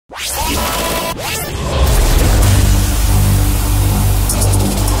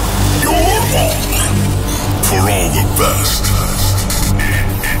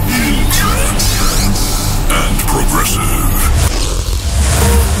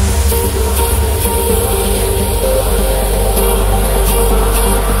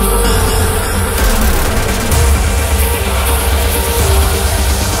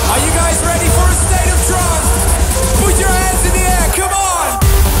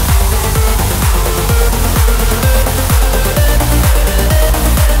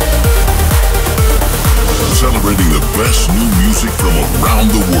music from around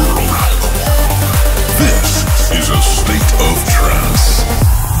the world. This is a state of trance.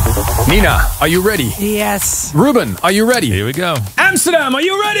 Nina, are you ready? Yes. Ruben, are you ready? Here we go. Amsterdam, are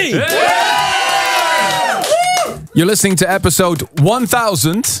you ready? Yeah! You're listening to episode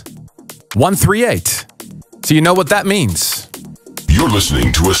 1138. So you know what that means. You're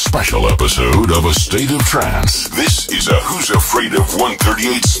listening to a special episode of A State of Trance. This is a Who's Afraid of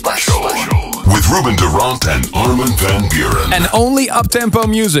 138 special. With Ruben Durant and Armin van Buuren. And only up-tempo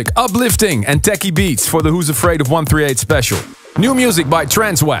music, uplifting and techie beats for the Who's Afraid of 138 special. New music by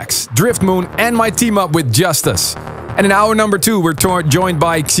Trance, Driftmoon and my team up with Justus. And in hour number 2 we're joined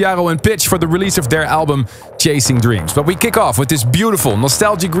by Kyau and Pitch for the release of their album Chasing Dreams. But we kick off with this beautiful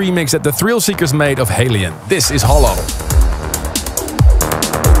nostalgic remix that the Thrillseekers made of HALIENE. This is Hollow.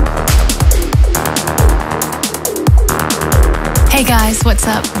 Hey guys, what's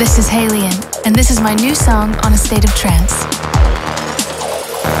up? This is HALIENE, and this is my new song on A State of Trance.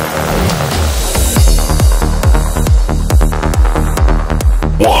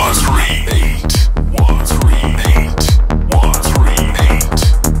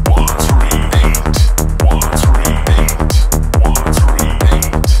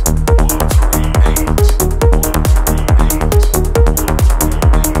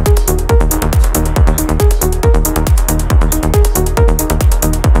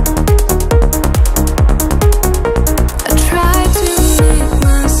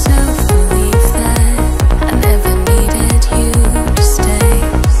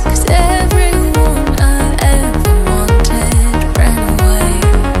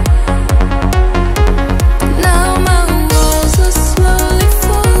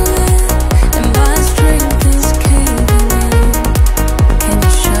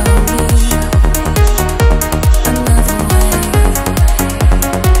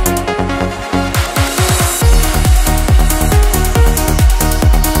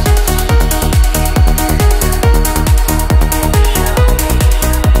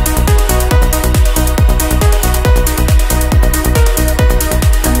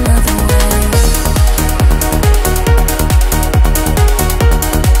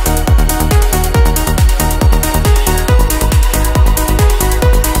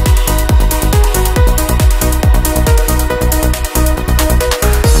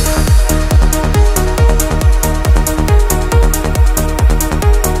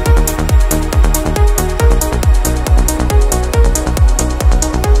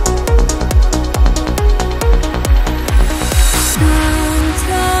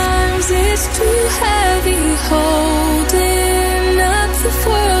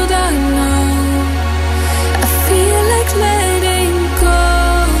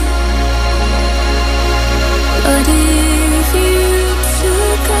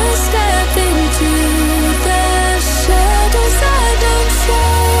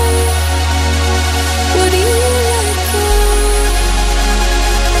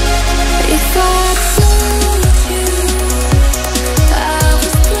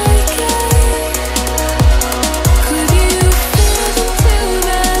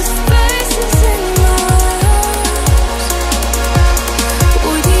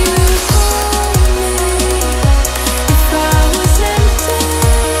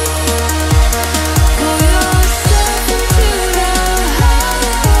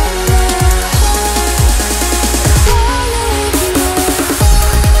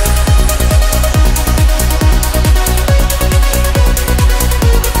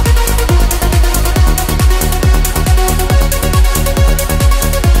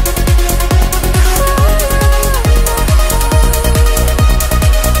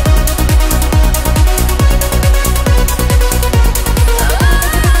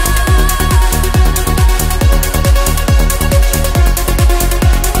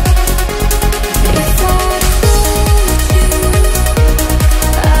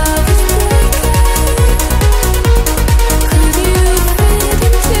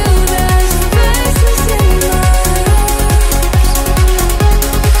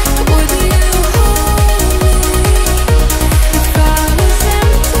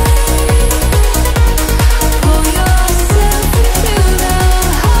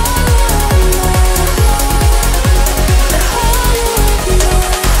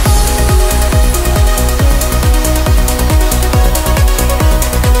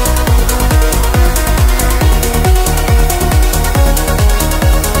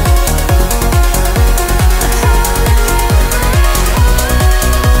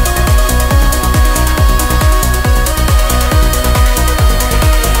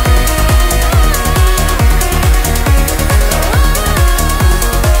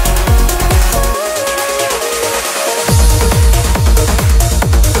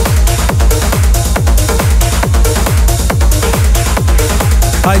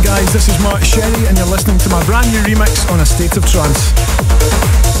 Hi guys, this is Mark Sherry and you're listening to my brand new remix on A State of Trance.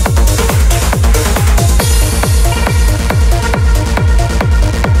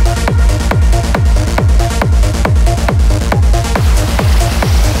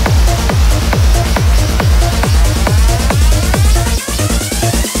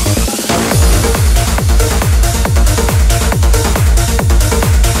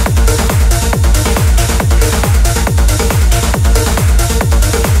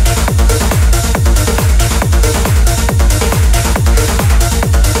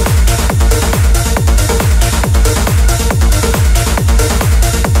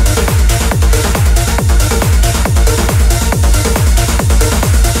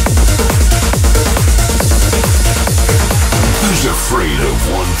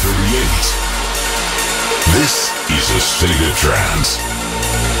 Trance.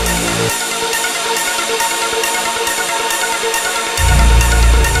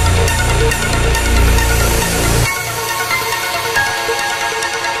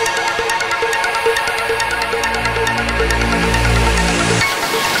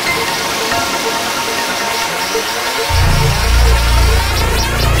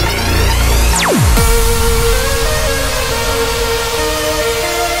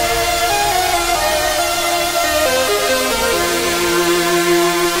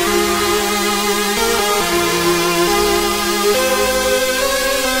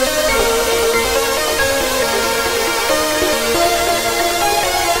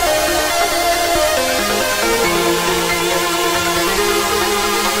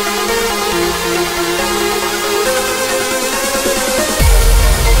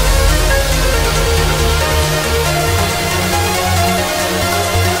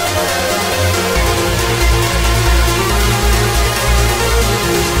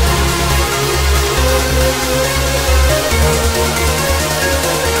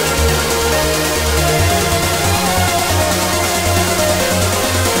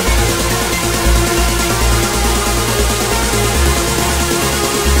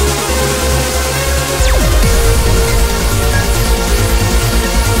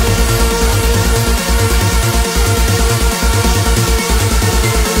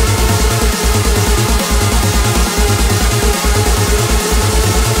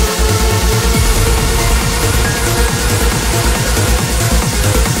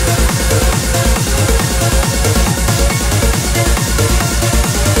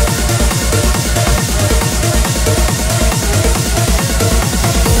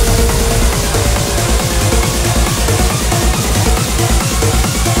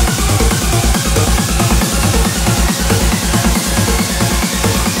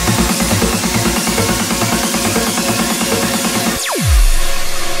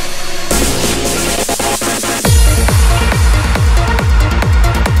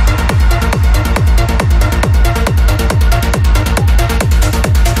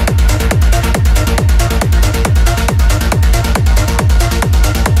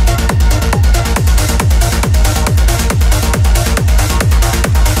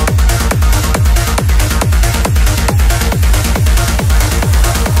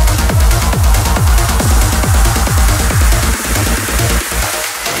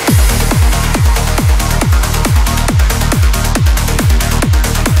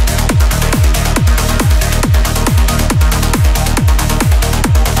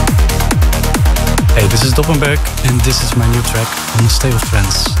 This is Doppenberg and this is my new track on A State of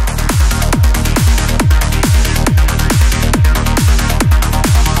Trance.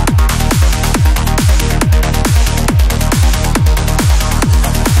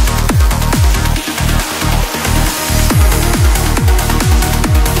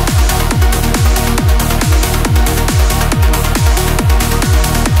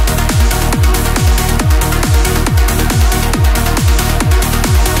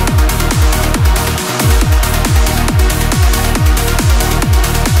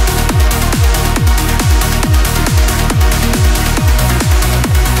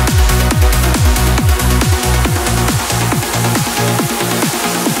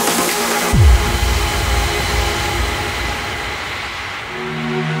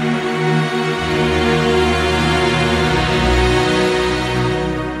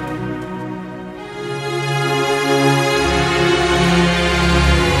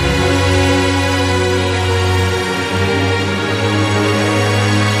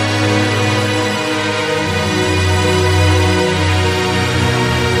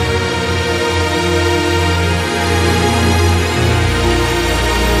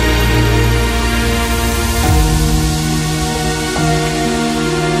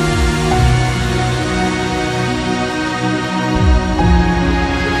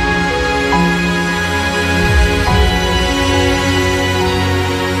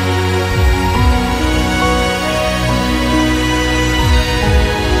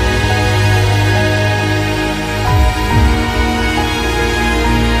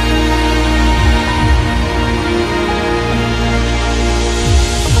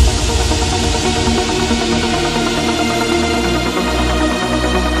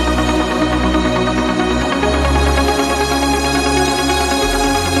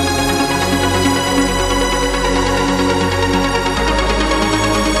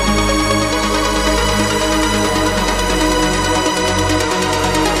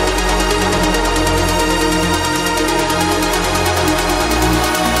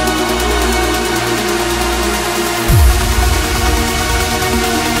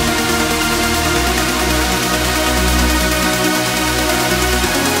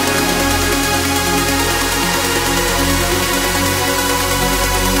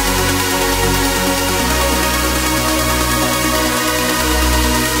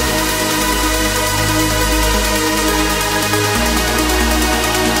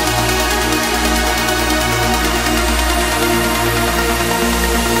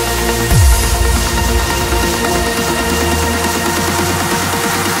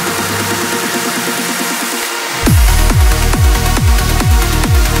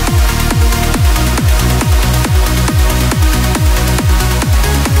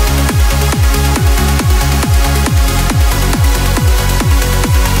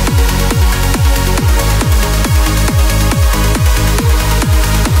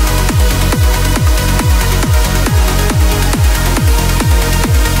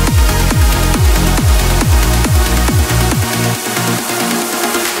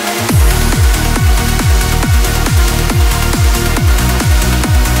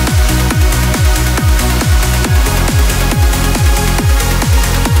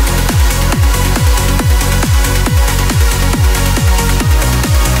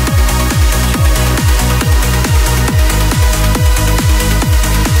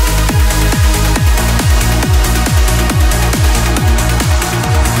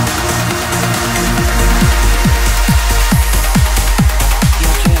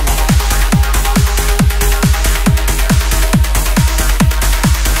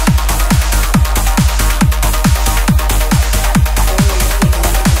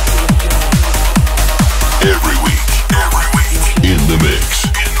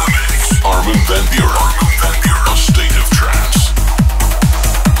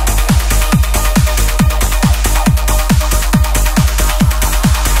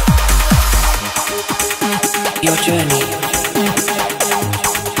 Your journey.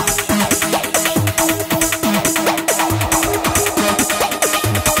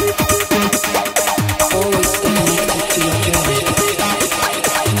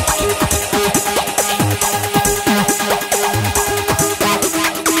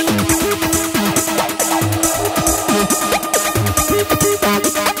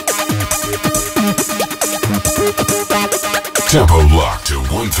 Tempo locked to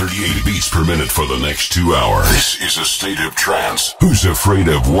 138 beats per minute for the next 2 hours. This is a state of trance. Who's Afraid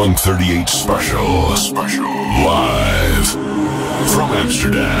of 138 Special? Live from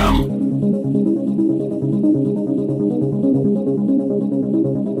Amsterdam.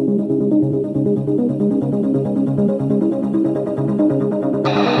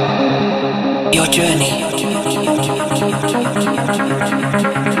 Your journey.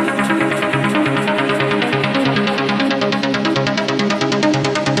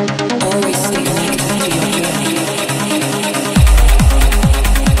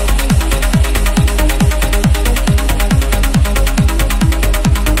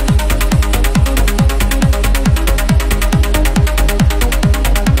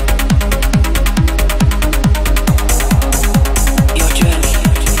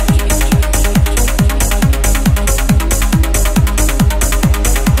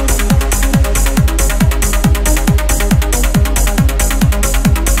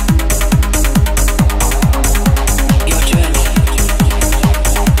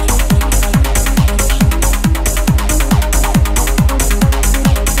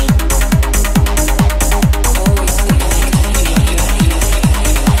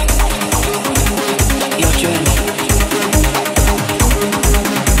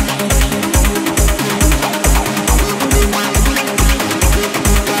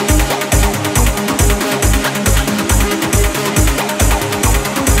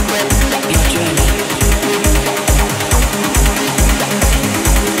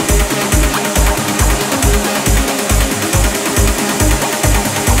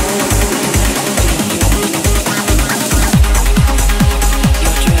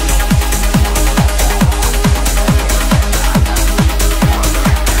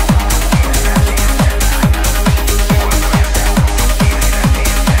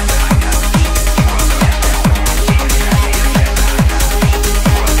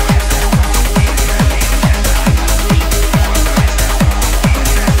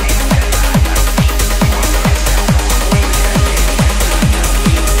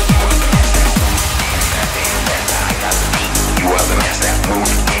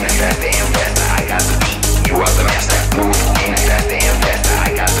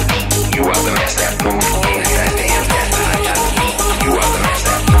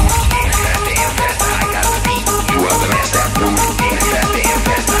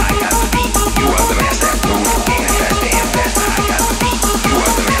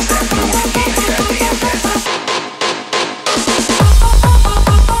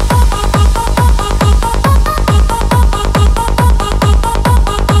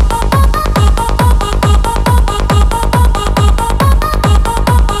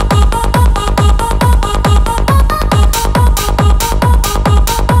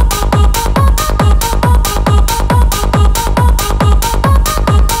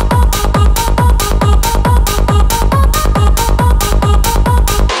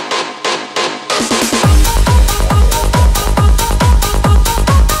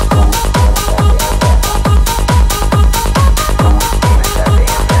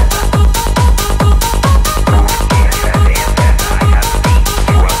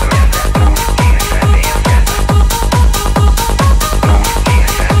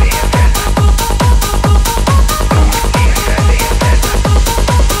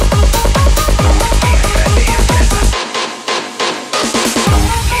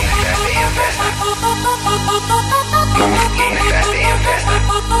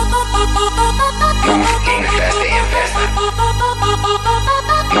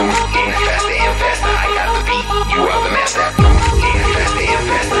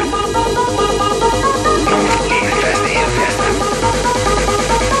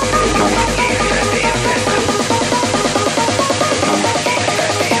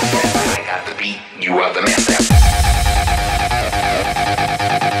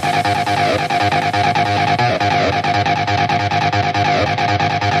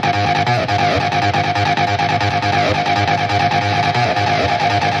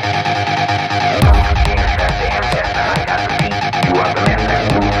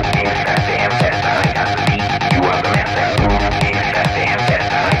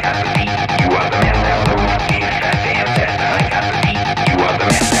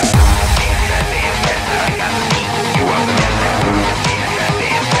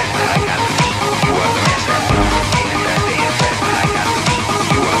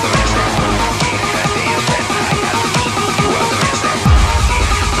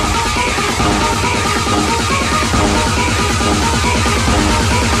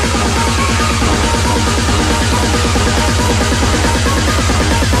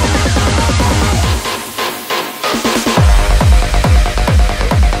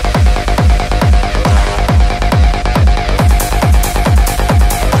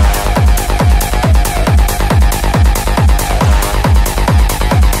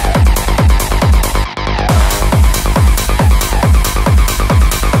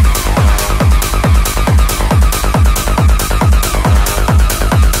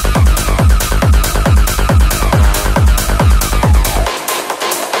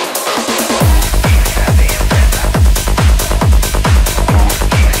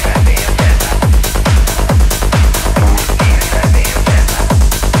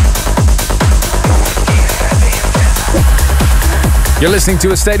 You're listening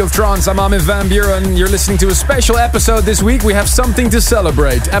to A State of Trance. I'm Armin van Buuren. You're listening to a special episode this week. We have something to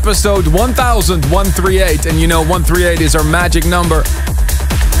celebrate. Episode 1138. And you know 138 is our magic number.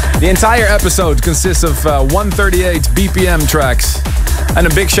 The entire episode consists of 138 BPM tracks. And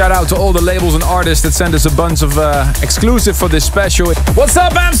a big shout out to all the labels and artists that sent us a bunch of exclusive for this special. What's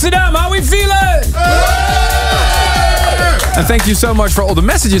up, Amsterdam? How we feeling? And thank you so much for all the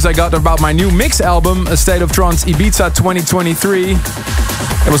messages I got about my new mix album, A State of Trance Ibiza 2023.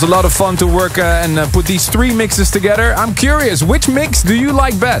 It was a lot of fun to work and put these 3 mixes together. I'm curious, which mix do you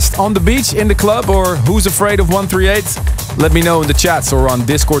like best? On the beach, in the club, or Who's Afraid of 138? Let me know in the chats or on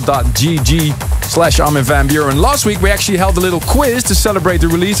discord.gg/Armin van Buuren. Last week we actually held a little quiz to celebrate the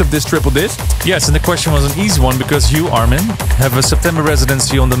release of this triple disc. Yes, and the question was an easy one because you, Armin, have a September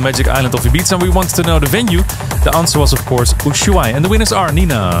residency on the magic island of Ibiza and we wanted to know the venue. The answer was, of course, Ushuaia. And the winners are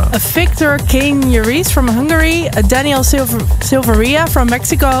Nina. A Victor King Ruiz from Hungary, a Daniel Silveria from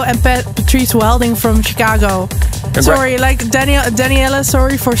Mexico, and Patrice Welding from Chicago. Sorry, like Daniela,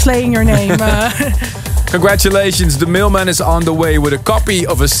 sorry for slaying your name. Congratulations, the mailman is on the way with a copy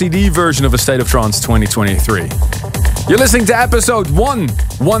of a CD version of A State of Trance 2023. You're listening to episode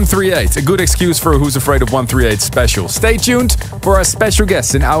 138, a good excuse for a Who's Afraid of 138 special. Stay tuned for our special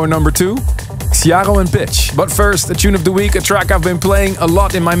guests in hour number 2, Xiaro and Pitch. But first, a tune of the week, a track I've been playing a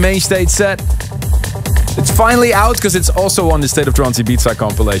lot in my main stage set. It's finally out because it's also on the State of Trance Ibiza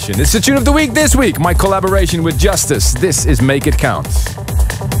compilation. It's the tune of the week this week, my collaboration with Justus. This is Make It Count.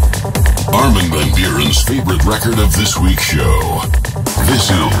 Armin van Buuren's favorite record of this week's show. This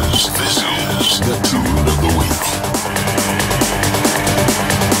is the tune of the week.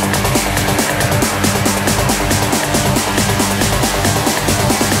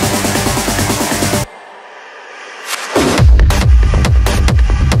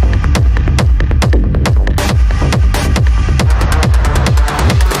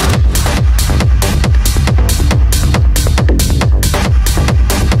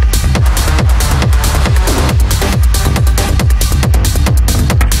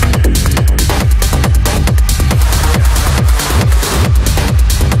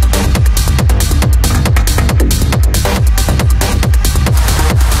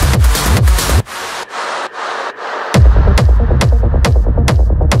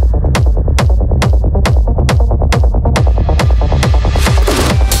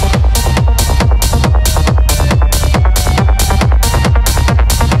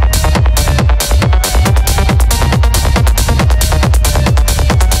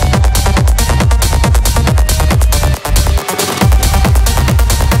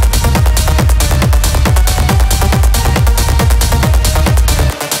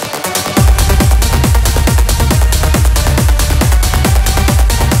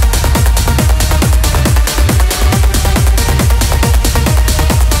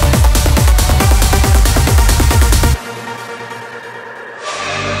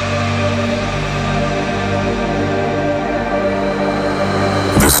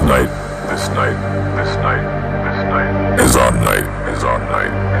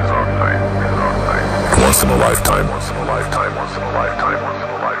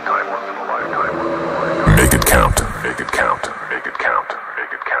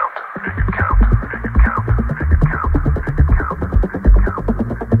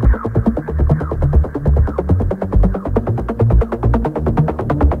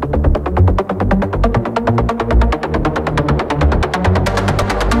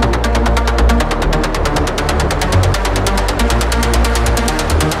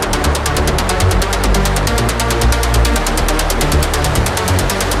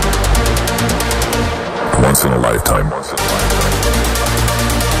 Once in a lifetime.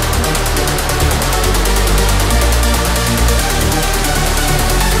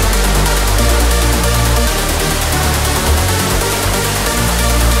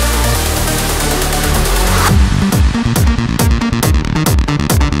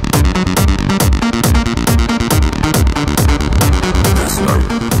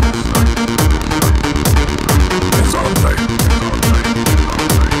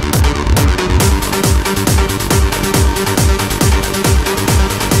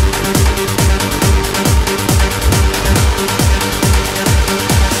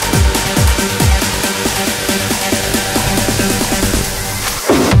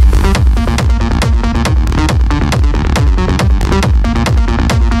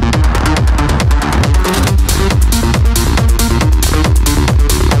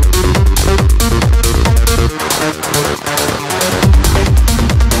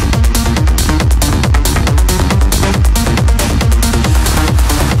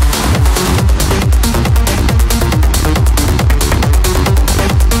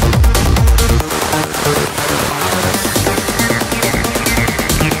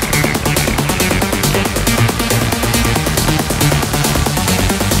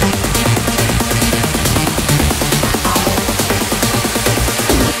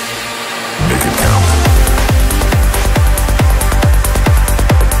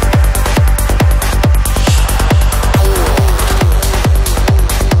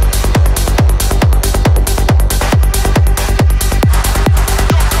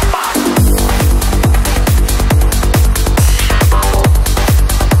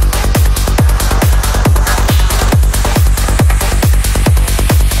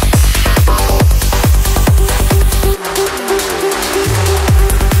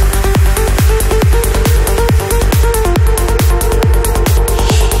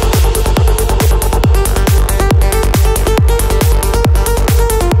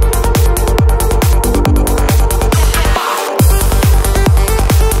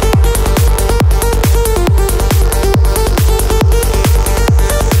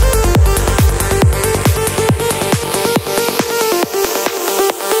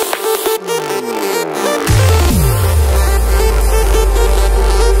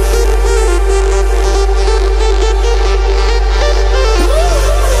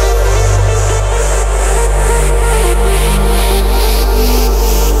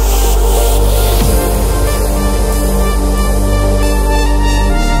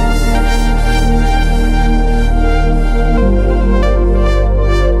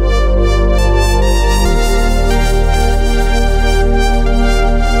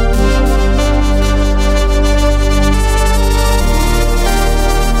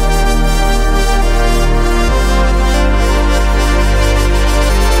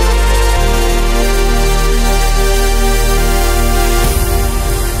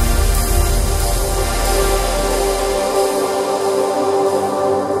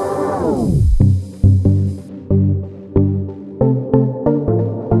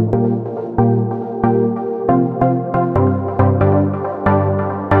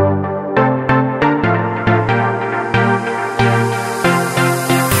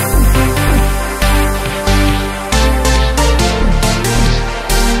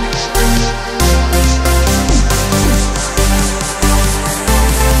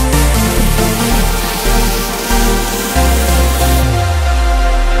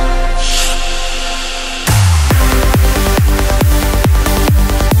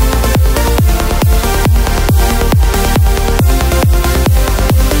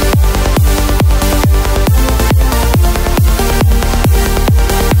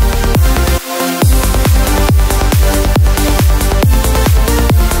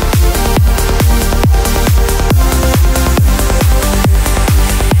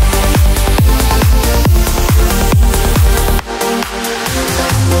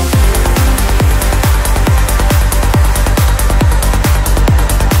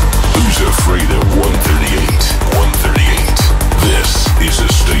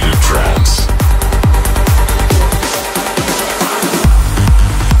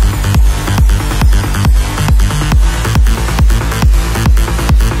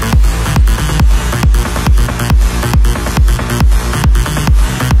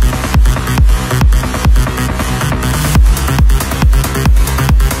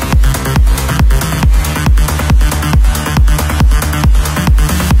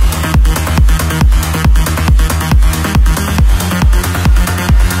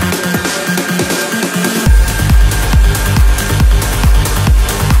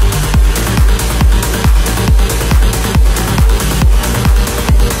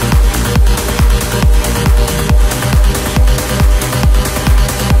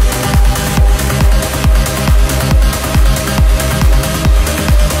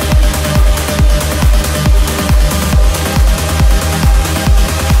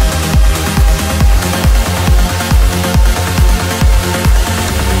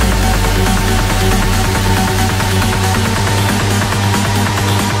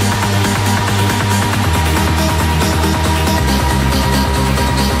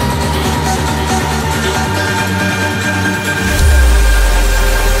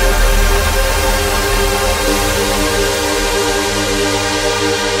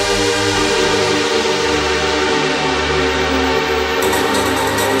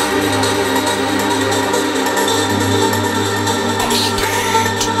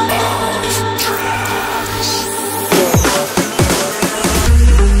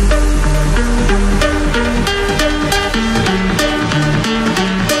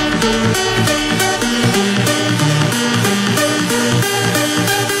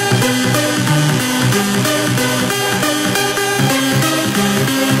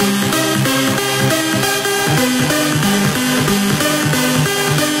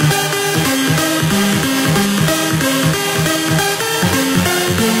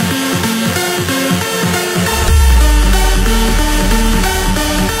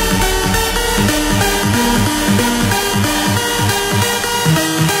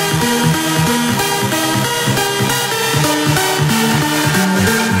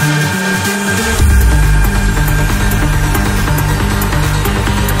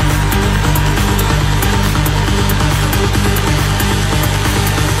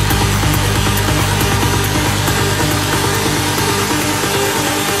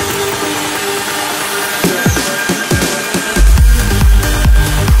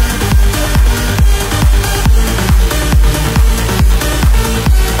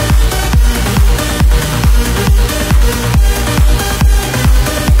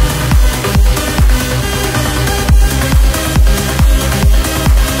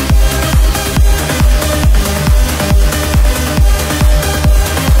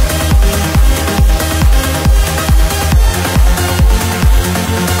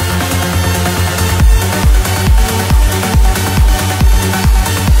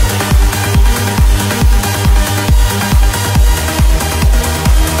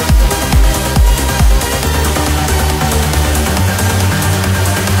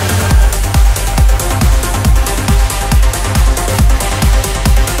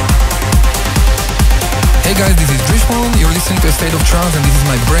 State of Trance, and this is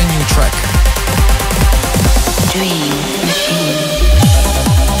my brand new track. Dream Machine.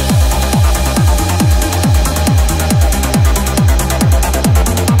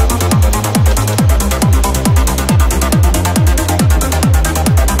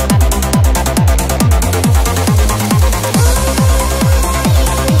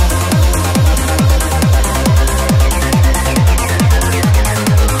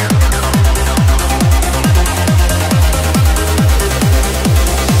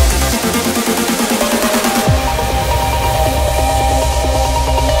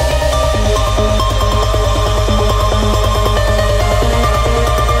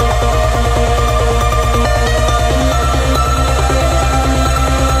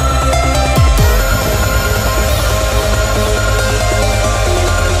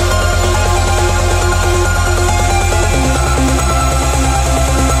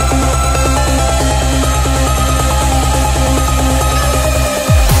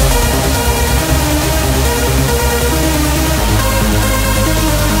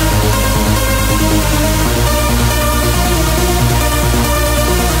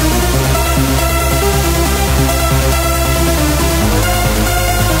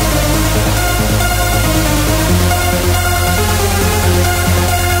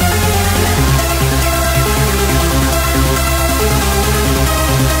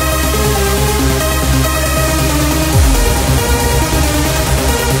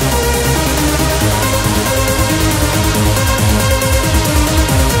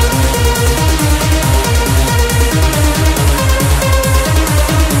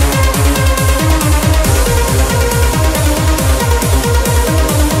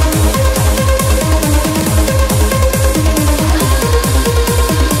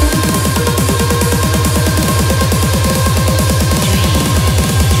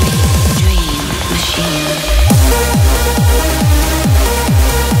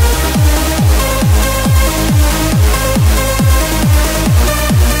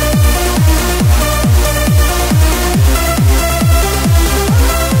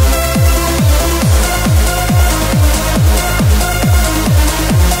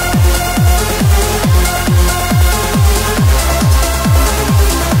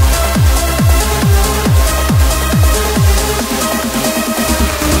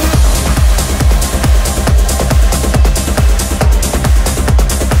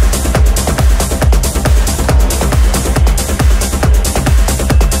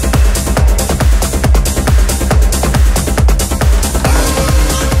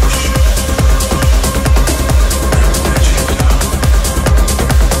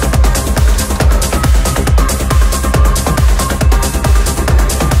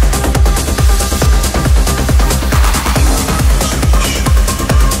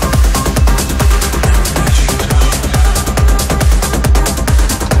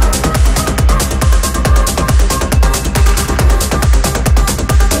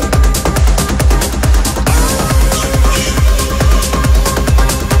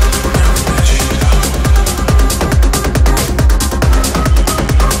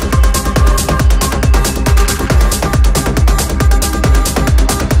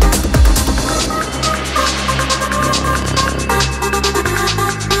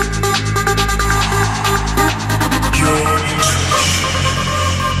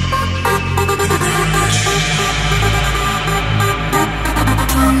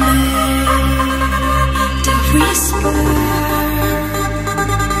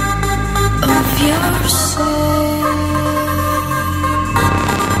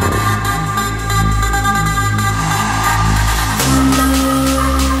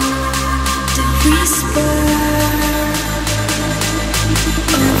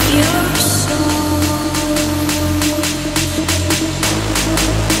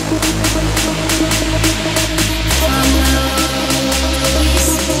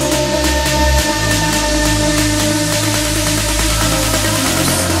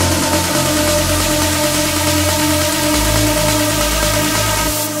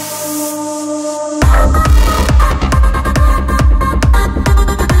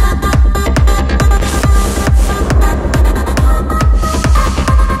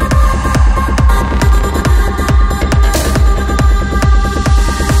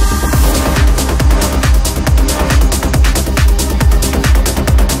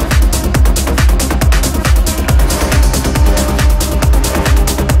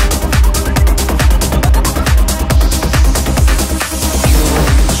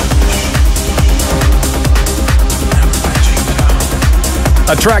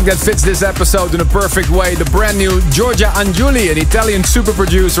 A track that fits this episode in a perfect way. The brand new Giorgia Angiuli, an Italian super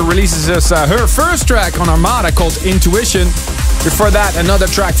producer, releases us her first track on Armada called Intuition. Before that, another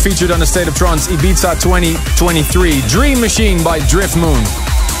track featured on the State of Trance Ibiza 2023, Dream Machine by Driftmoon.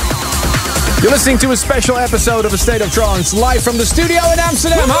 You're listening to a special episode of A State of Trance, live from the studio in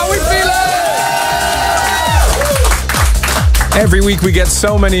Amsterdam. How are we feeling? Every week we get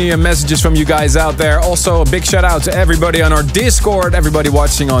so many messages from you guys out there. Also, a big shout out to everybody on our Discord, everybody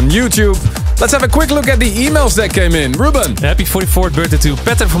watching on YouTube. Let's have a quick look at the emails that came in. Ruben. Happy 44th birthday to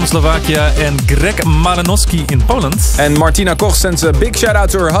Petr from Slovakia and Greg Malinowski in Poland. And Martina Koch sends a big shout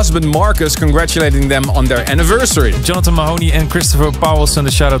out to her husband Marcus, congratulating them on their anniversary. Jonathan Mahoney and Christopher Powell send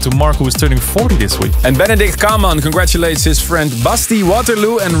a shout out to Mark, who is turning 40 this week. And Benedict Kaman congratulates his friend Basti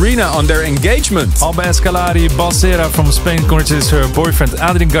Waterloo and Rina on their engagement. Alba Escalari Balsera from Spain congratulates her boyfriend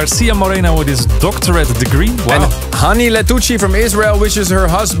Adrian Garcia Moreno with his doctorate degree. Wow. And Hani Letucci from Israel wishes her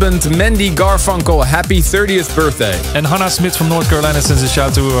husband Mendy Garfunkel happy 30th birthday. And Hannah Smith from North Carolina sends a shout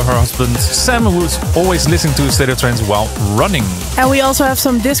out to her husband Sam, who's always listening to State of Trance while running. And we also have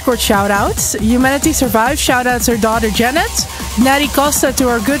some Discord shout-outs. Humanity Survives shout-outs her daughter Janet. Natty Costa to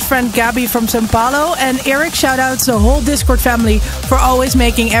her good friend Gabby from Sao Paulo. And Eric shout-outs the whole Discord family for always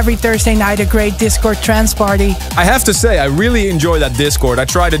making every Thursday night a great Discord trance party. I have to say, I really enjoy that Discord. I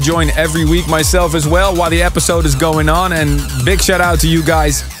try to join every week myself as well while the episode is going on. And big shout out to you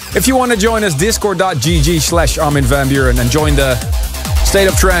guys. If you want to join us, discord.gg/Armin van Buuren and join the State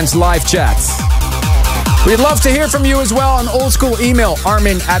of Trance live chat. We'd love to hear from you as well on old school email,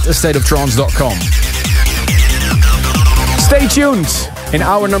 armin@astateoftrance.com. Stay tuned. In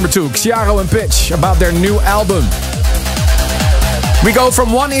hour number 2, Chiaro and Pitch about their new album. We go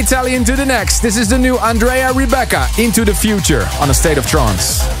from one Italian to the next. This is the new Andrea Ribeca, Into the Future, on A State of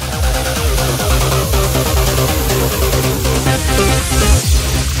Trance.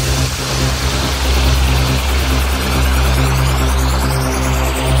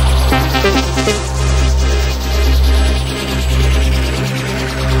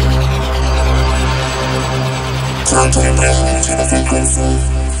 Try to bring you to the frequency.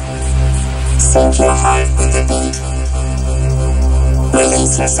 Sync your heart with the beat.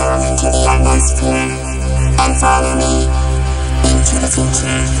 Release your soul into the atmosphere and follow me into the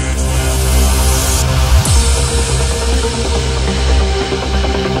future.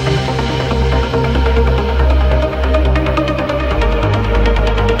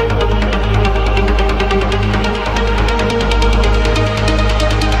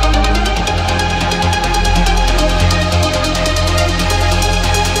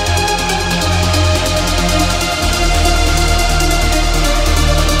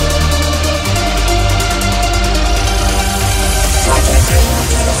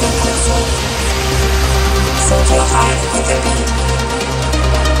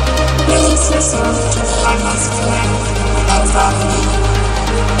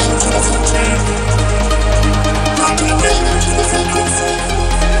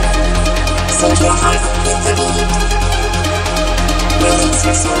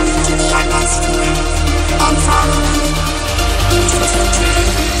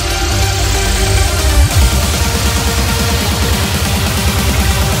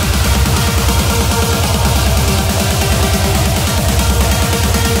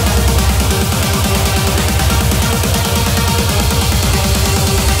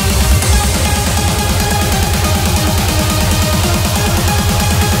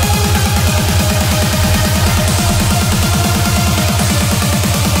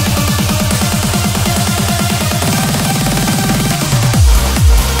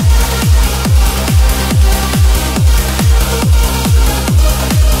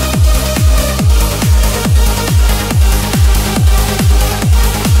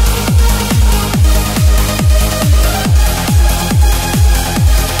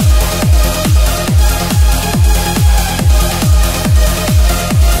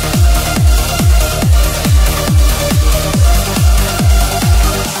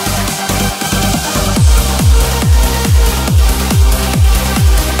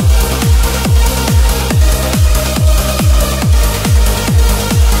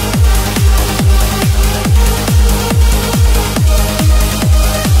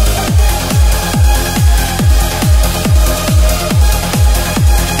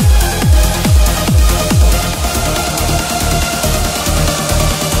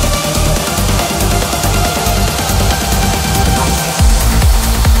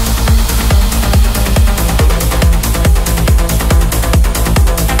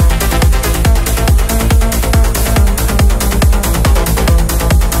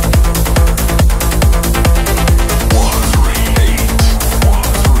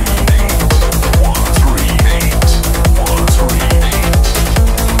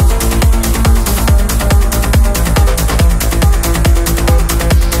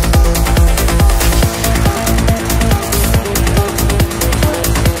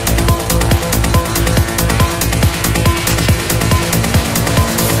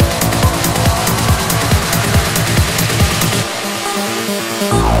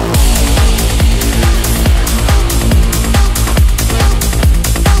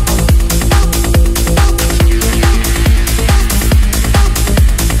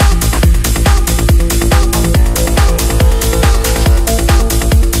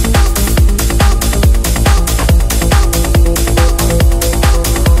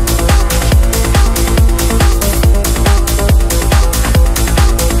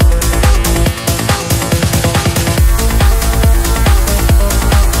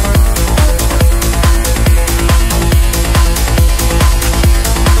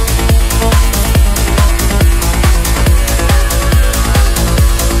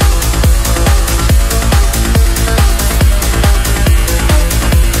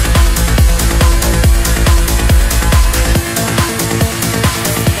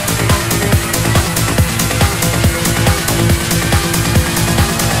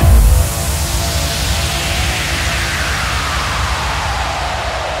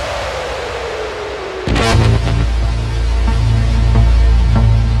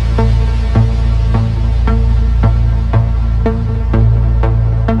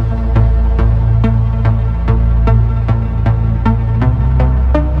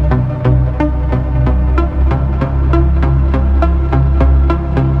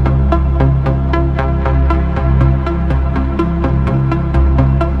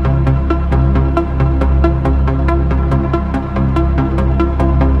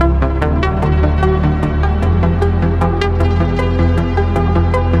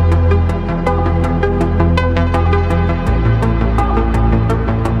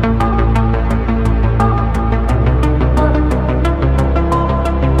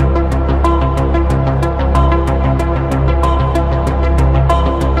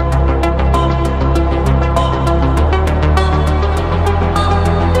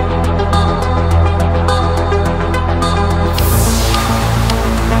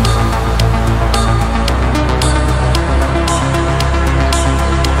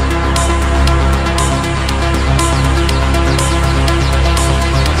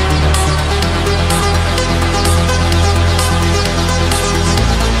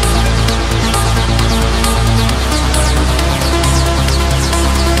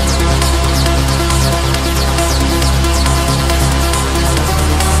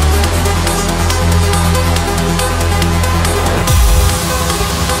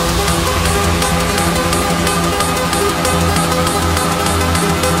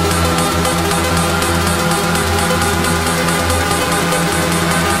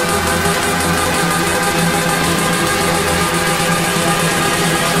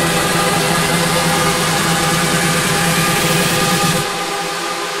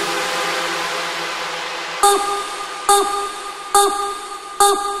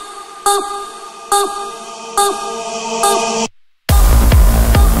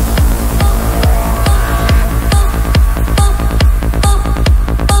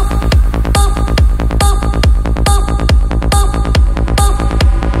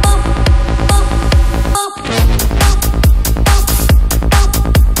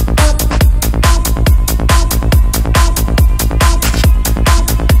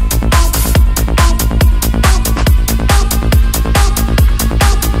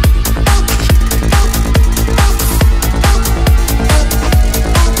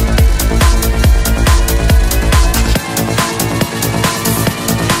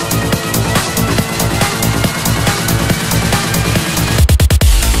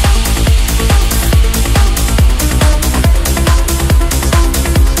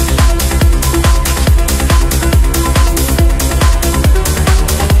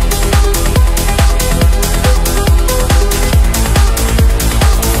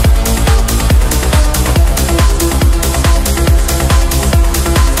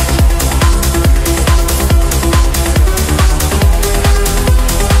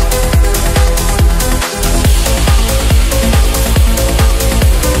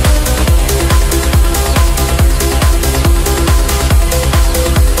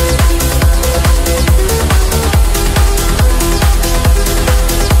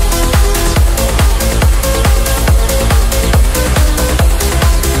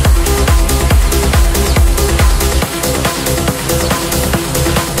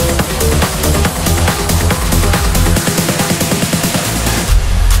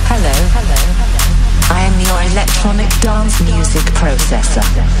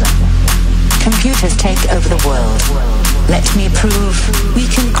 Computers take over the world. Let me prove we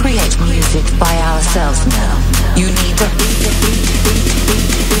can create music by ourselves now. You need the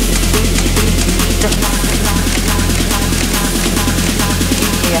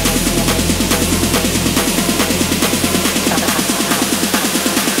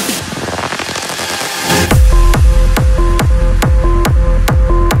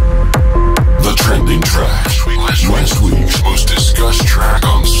The trending track. Last week's most discussed track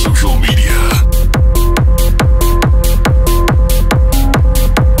on social media.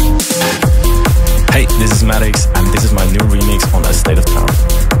 Hey, this is Maddox, and this is my new remix on A State of Trance.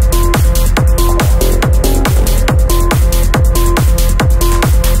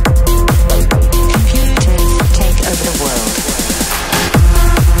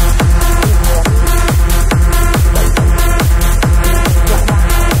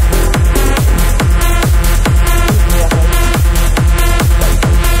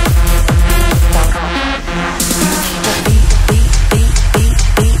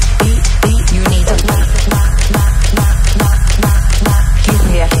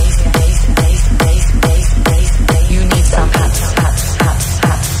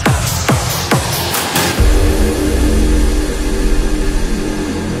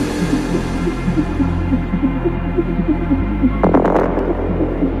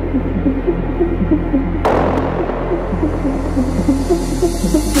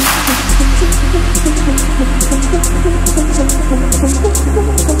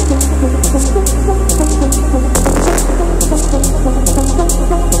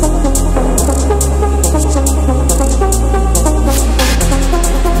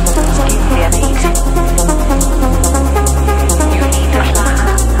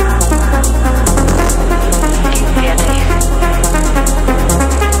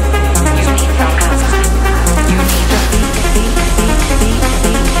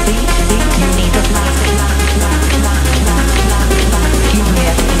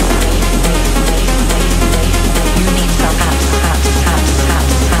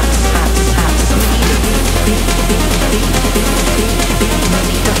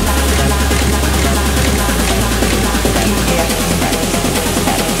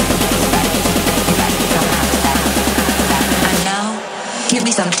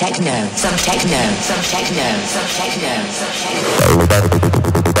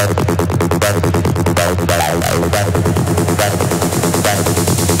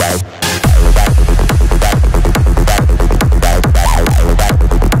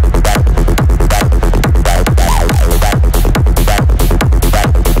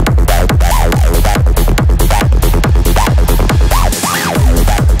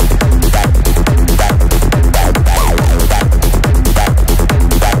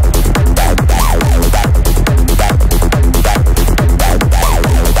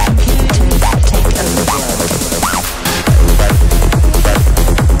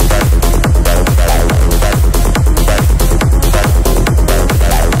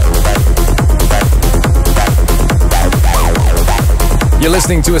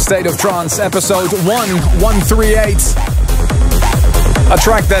 listening to A State of Trance, episode 1138. A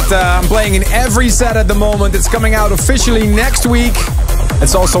track that I'm playing in every set at the moment. It's coming out officially next week.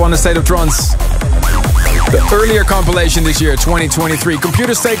 It's also on A State of Trance, the earlier compilation this year, 2023.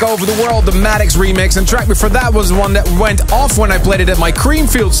 Computers Take Over the World, the Maddox remix. And track before that was one that went off when I played it at my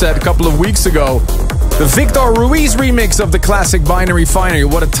Creamfield set a couple of weeks ago. The Victor Ruiz remix of the classic Binary Finary.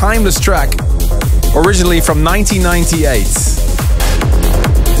 What a timeless track. Originally from 1998.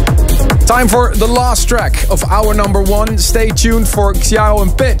 Time for the last track of hour number 1. Stay tuned for Kyau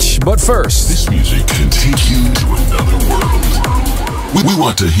and Pitch. But first, this music can take you to another world. We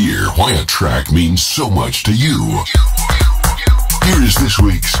want to hear why a track means so much to you. Here is this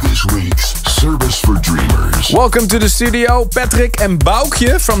week's Service for Dreamers. Welcome to the studio, Patrick and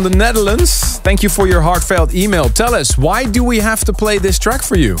Boukje from the Netherlands. Thank you for your heartfelt email. Tell us, why do we have to play this track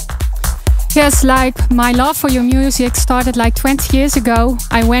for you? Yes, like my love for your music started like 20 years ago.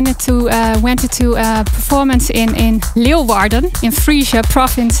 I went to a performance in Leeuwarden, in Friese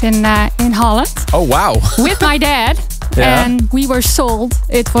province in Holland. Oh wow! With my dad, yeah. And we were sold.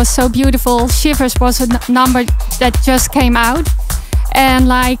 It was so beautiful. Shivers was a number that just came out, and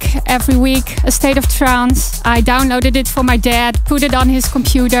like every week, A State of Trance. I downloaded it for my dad, put it on his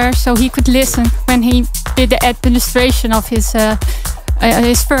computer so he could listen when he did the administration of his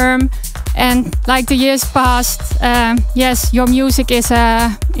firm. And like the years passed, yes, your music is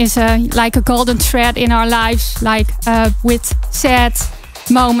like a golden thread in our lives, like with sad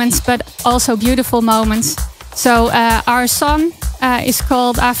moments, but also beautiful moments. So our son is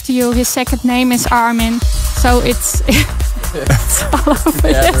called after you. His second name is Armin. So it's it's all over.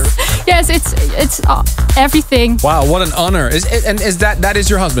 Yes, it's everything. Wow, what an honor! Is that is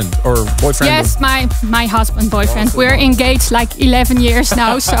your husband or boyfriend? Yes, my husband, boyfriend. Awesome. We're engaged like 11 years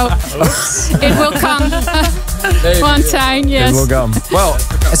now, so it will come one time. Yes, it will come. Well,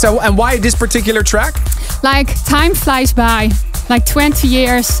 so and why this particular track? Like time flies by, like 20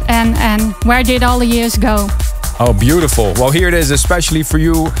 years, and where did all the years go? Oh, beautiful. Well, here it is, especially for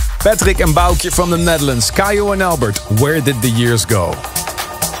you, Patrick and Boukje from the Netherlands. Kyau and Albert, where did the years go?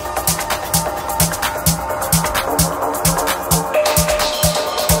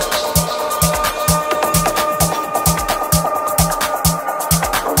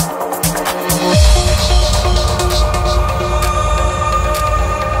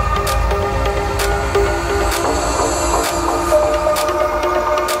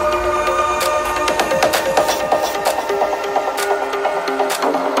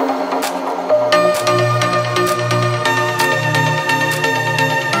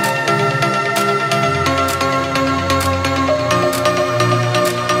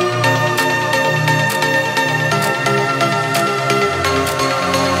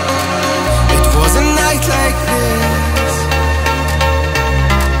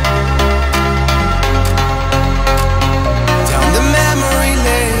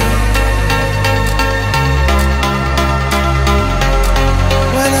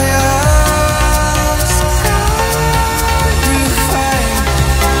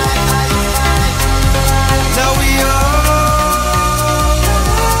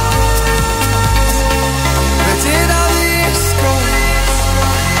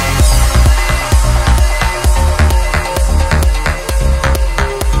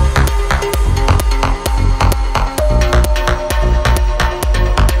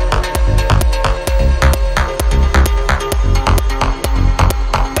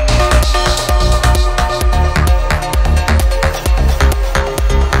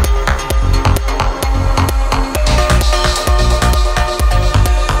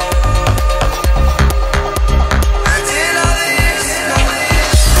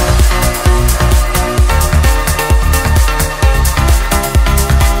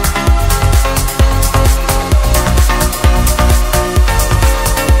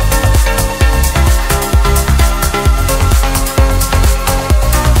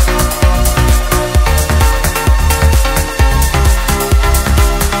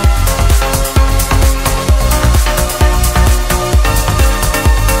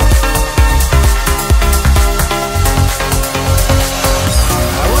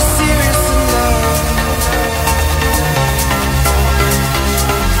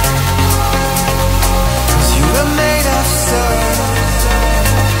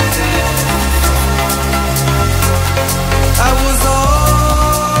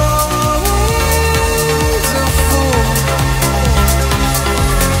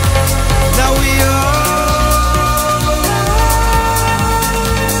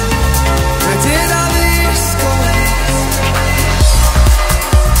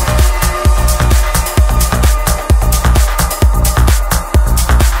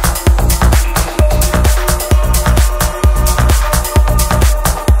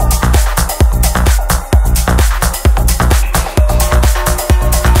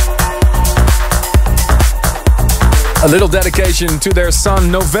 A little dedication to their son,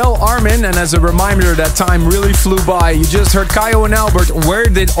 Novel Armin. And as a reminder, that time really flew by. You just heard Kyau and Albert, Where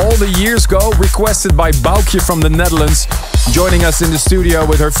Did All the Years Go? Requested by Boukje from the Netherlands. Joining us in the studio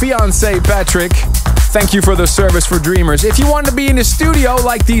with her fiancé, Patrick. Thank you for the service for dreamers. If you want to be in the studio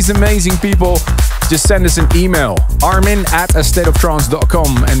like these amazing people, just send us an email.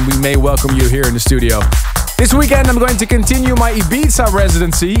 armin@astateoftrance.com and we may welcome you here in the studio. This weekend I'm going to continue my Ibiza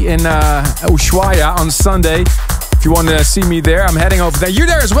residency in Ushuaia on Sunday. If you want to see me there, I'm heading over there. You're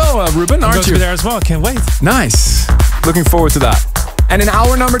there as well, Ruben, aren't you? I'm there as well. Can't wait. Nice. Looking forward to that. And in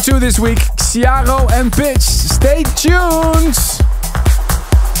hour number 2 this week, Xiaro and Pitch. Stay tuned.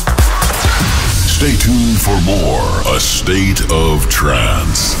 Stay tuned for more A State of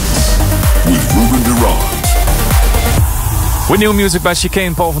Trance with Ruben Durant. With new music by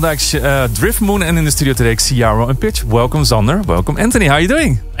Chicane, Paul van Dijk's Driftmoon, and in the studio today, Xiaro and Pitch. Welcome, Xander. Welcome, Anthony. How are you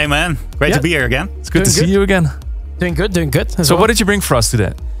doing? Hey, man. Great to be here again. It's good to see you again. Doing good. So what did you bring for us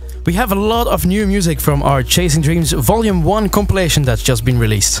today? We have a lot of new music from our Chasing Dreams Volume 1 compilation that's just been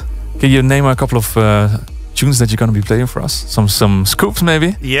released. Can you name a couple of tunes that you're going to be playing for us? Some scoops,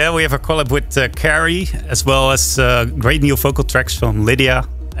 maybe? Yeah, we have a collab with Carrie, as well as great new vocal tracks from Lydia,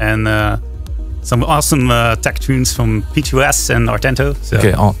 and some awesome tech tunes from P2S and Artento. So.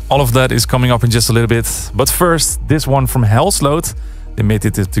 Okay, all of that is coming up in just a little bit. But first, this one from sløwed. They made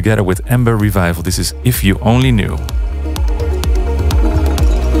it together with Ember Revival. This is If You Only Knew.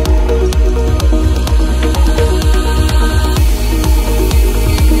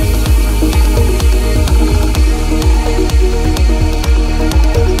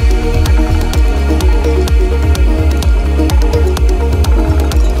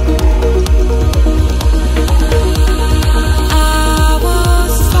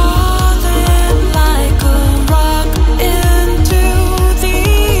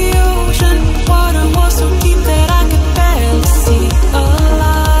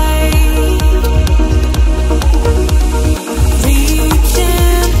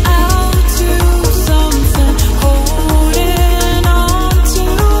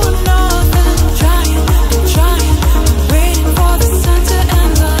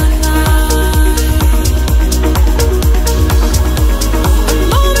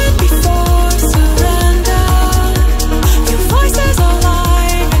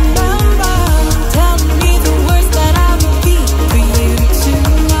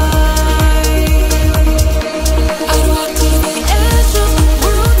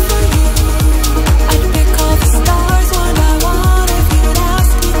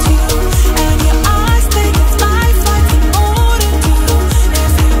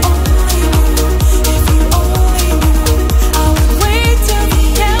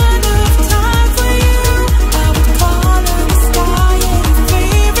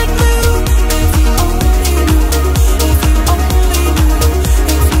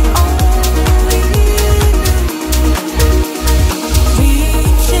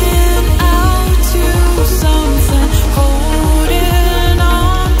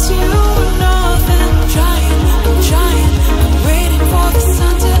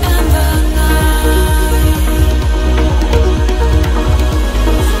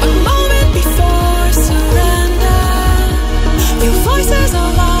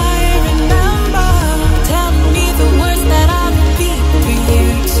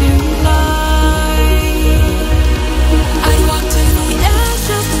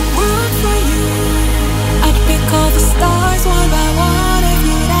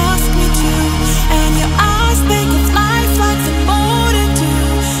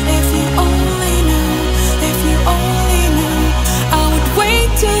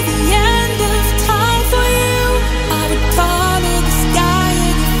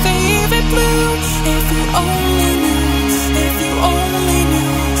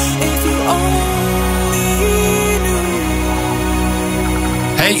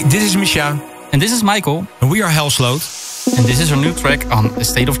 Hey, this is Misha. And this is Michael. And we are sløwed. And this is our new track on A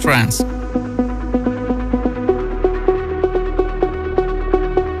State of Trance.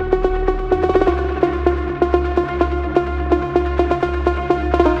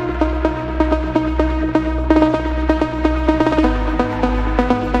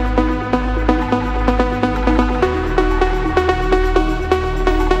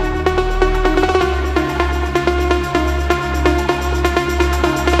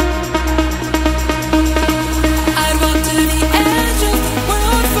 I'd walk to the edge of the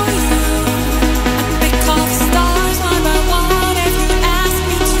world for you.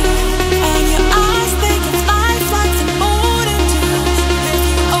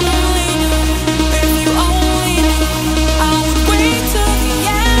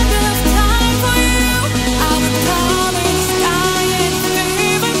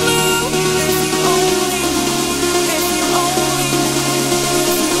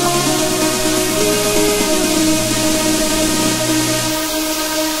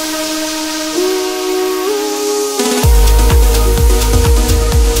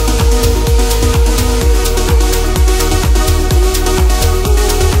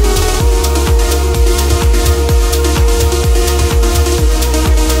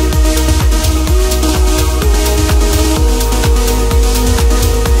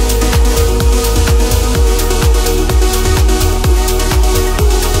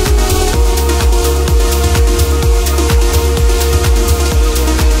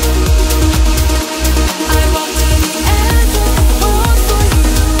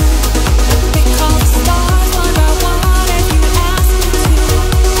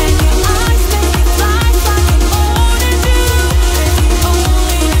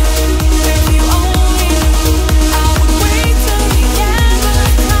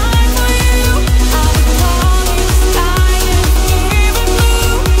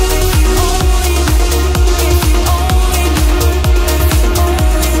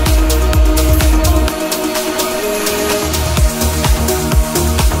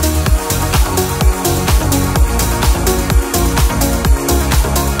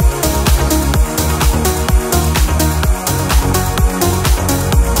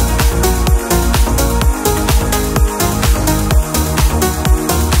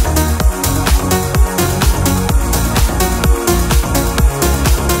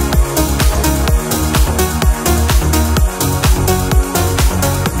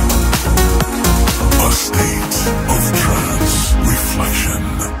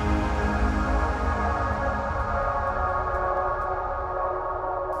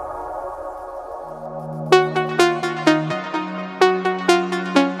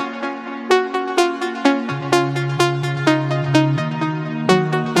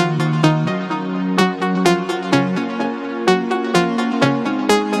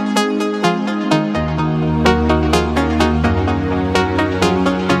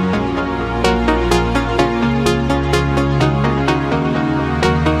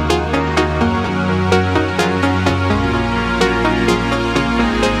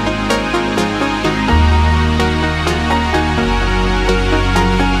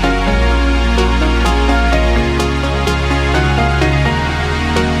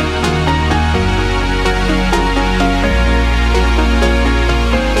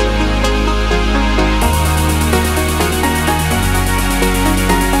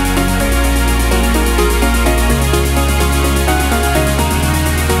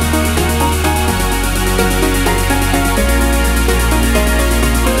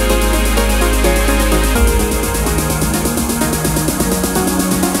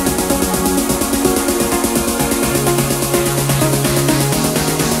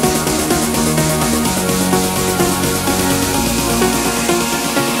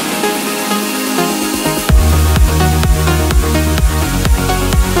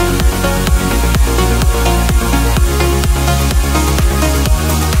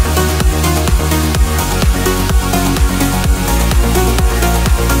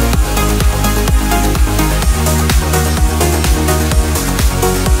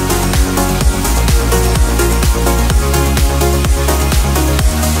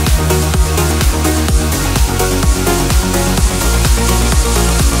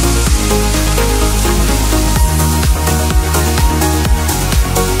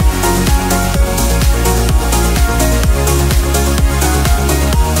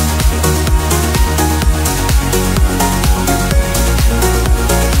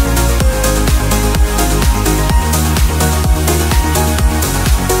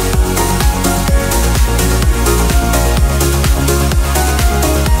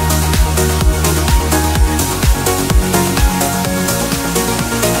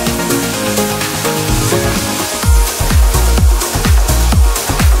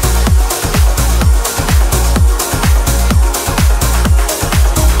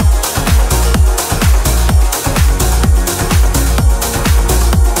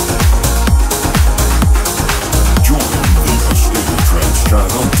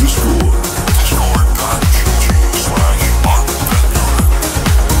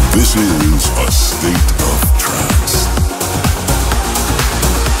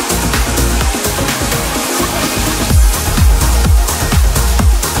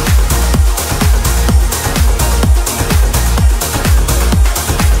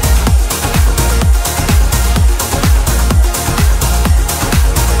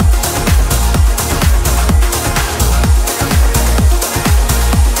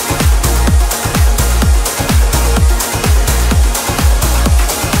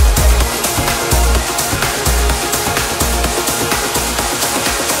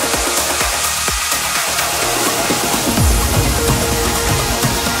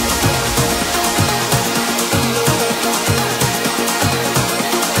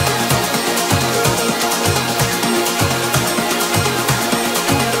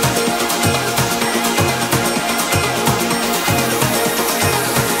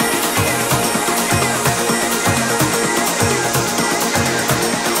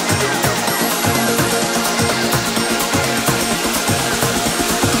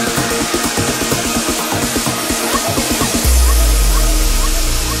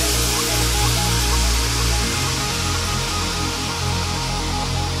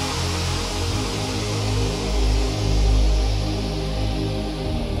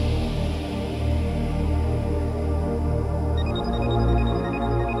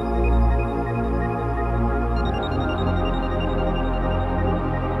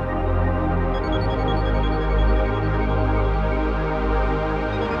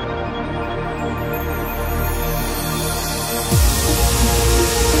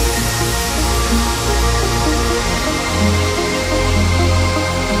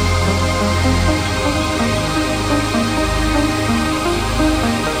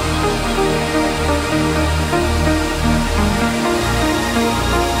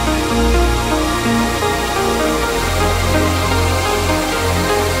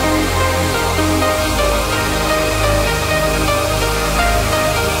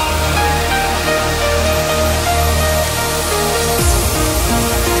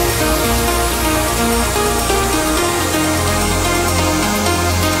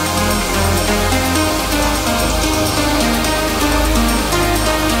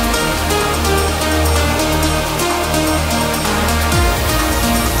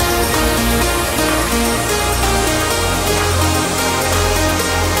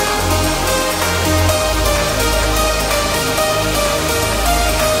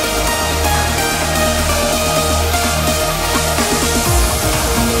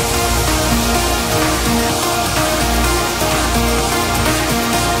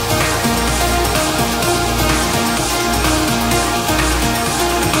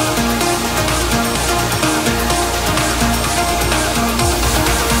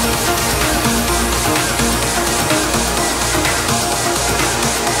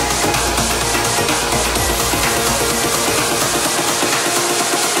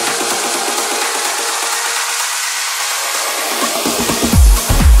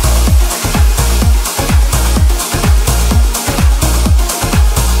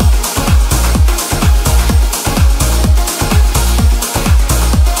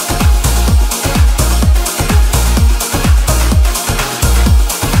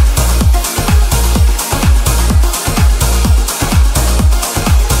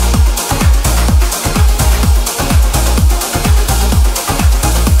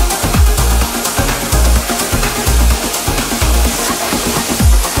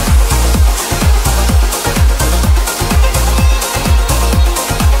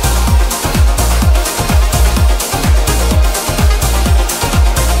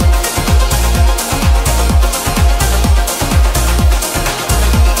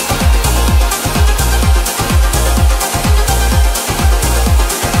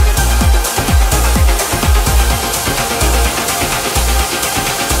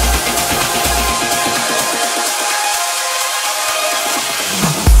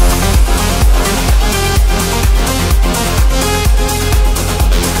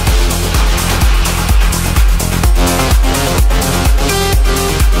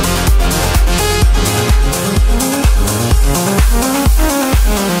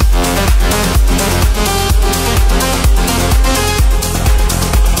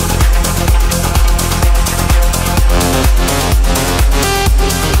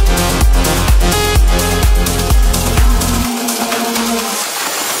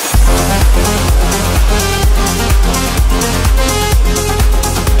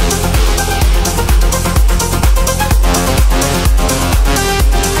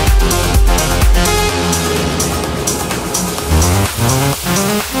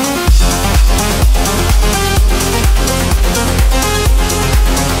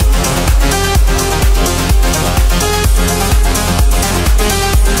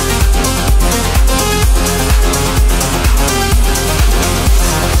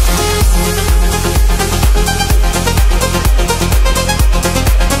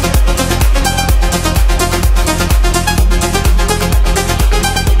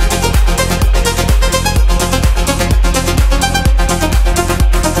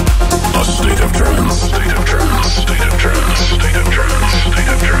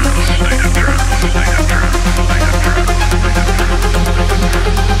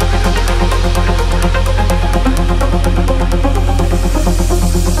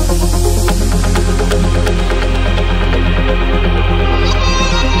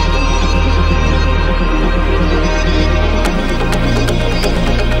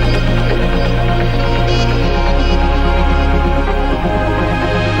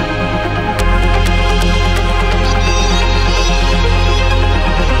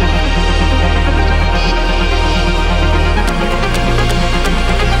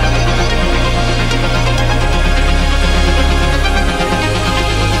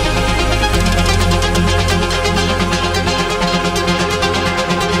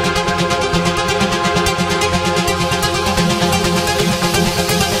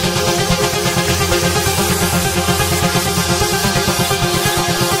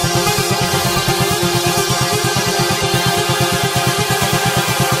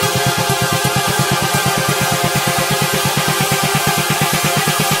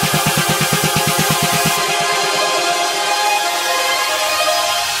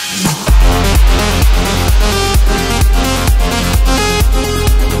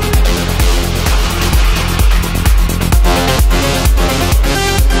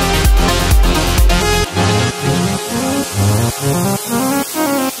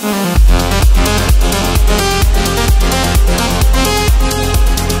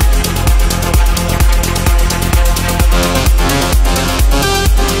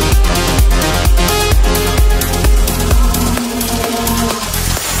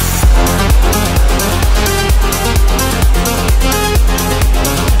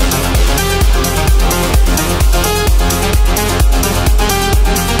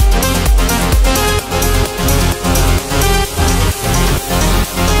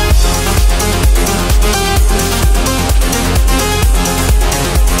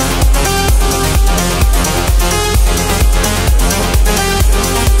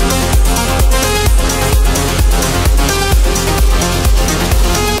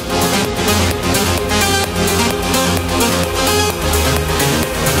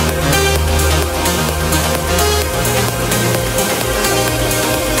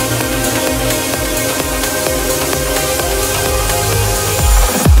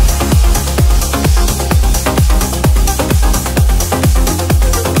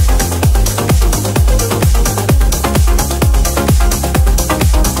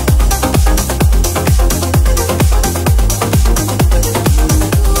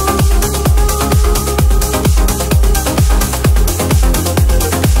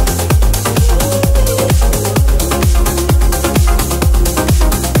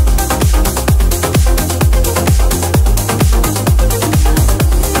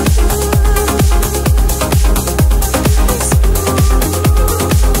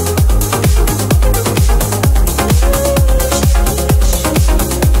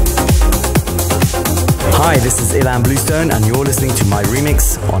 Hi, this is Ilan Bluestone, and you're listening to my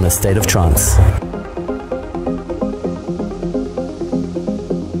remix on A State of Trance.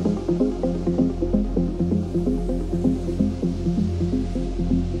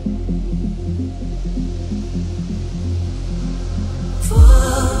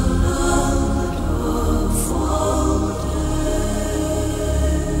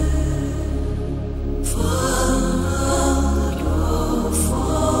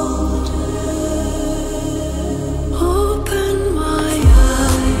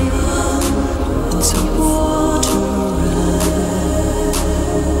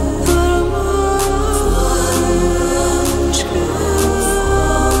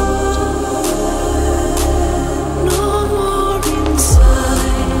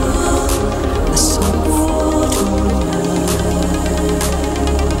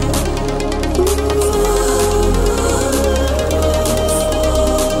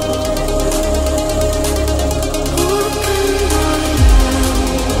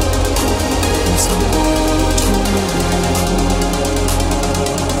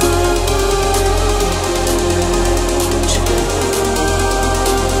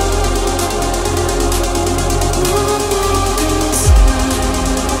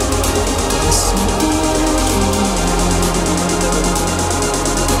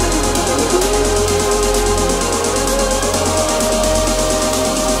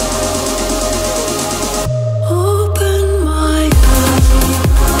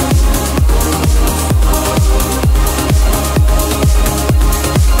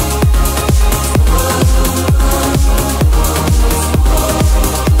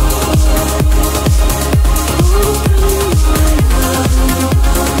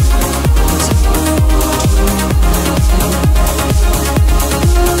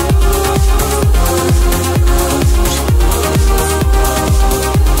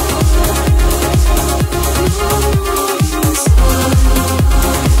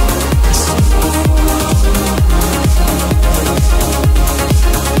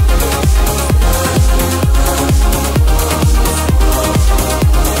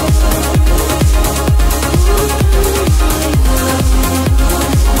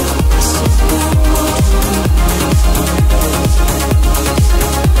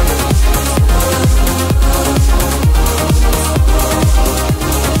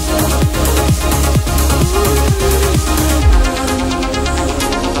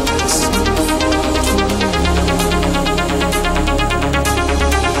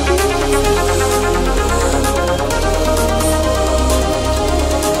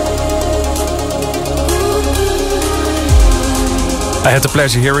 I had the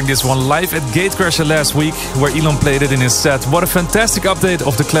pleasure hearing this one live at Gatecrasher last week, where Ilan played it in his set. What a fantastic update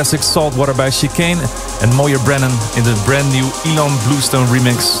of the classic Saltwater by Chicane and Moya Brennan in the brand new Ilan Bluestone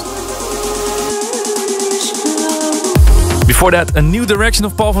remix. Before that, a new direction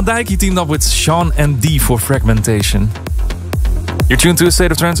of Paul van Dijk. He teamed up with Sean and D for Fragmentation. You're tuned to A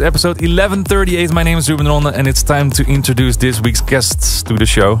State of Trance episode 1138. My name is Ruben Ronde, and it's time to introduce this week's guests to the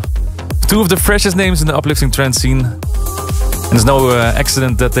show. Two of the freshest names in the uplifting trance scene. And it's no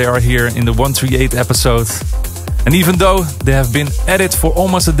accident that they are here in the 138 episode. And even though they have been at it for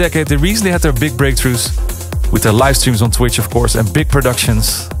almost a decade, they recently had their big breakthroughs with their live streams on Twitch, of course, and big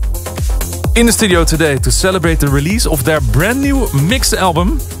productions. In the studio today to celebrate the release of their brand new mixed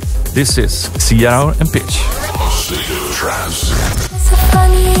album, this is Kyau and Pitch. A State of Trance. It's a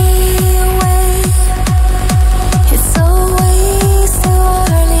funny way. It's always too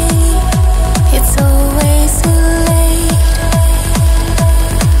early. It's always too late.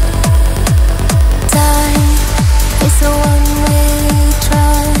 Time is a one-way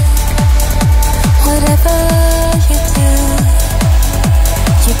track. Whatever you do,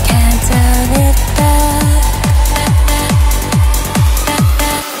 you can't turn it back.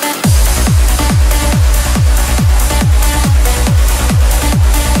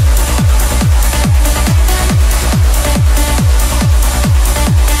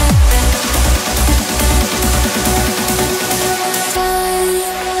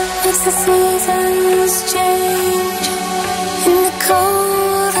 The seasons change in the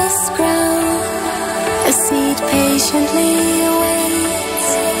coldest ground. A seed patiently waits.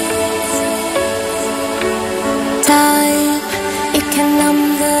 Time, it can numb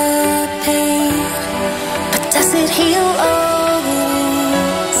the pain, but does it heal all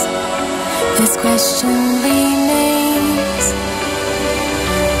wounds? This question remains.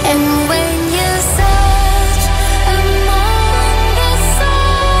 And when you search among the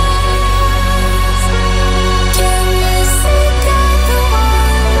stars, can you seek out the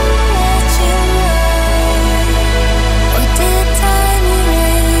one that you know? Or did time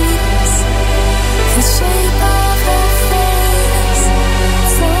erase the shade?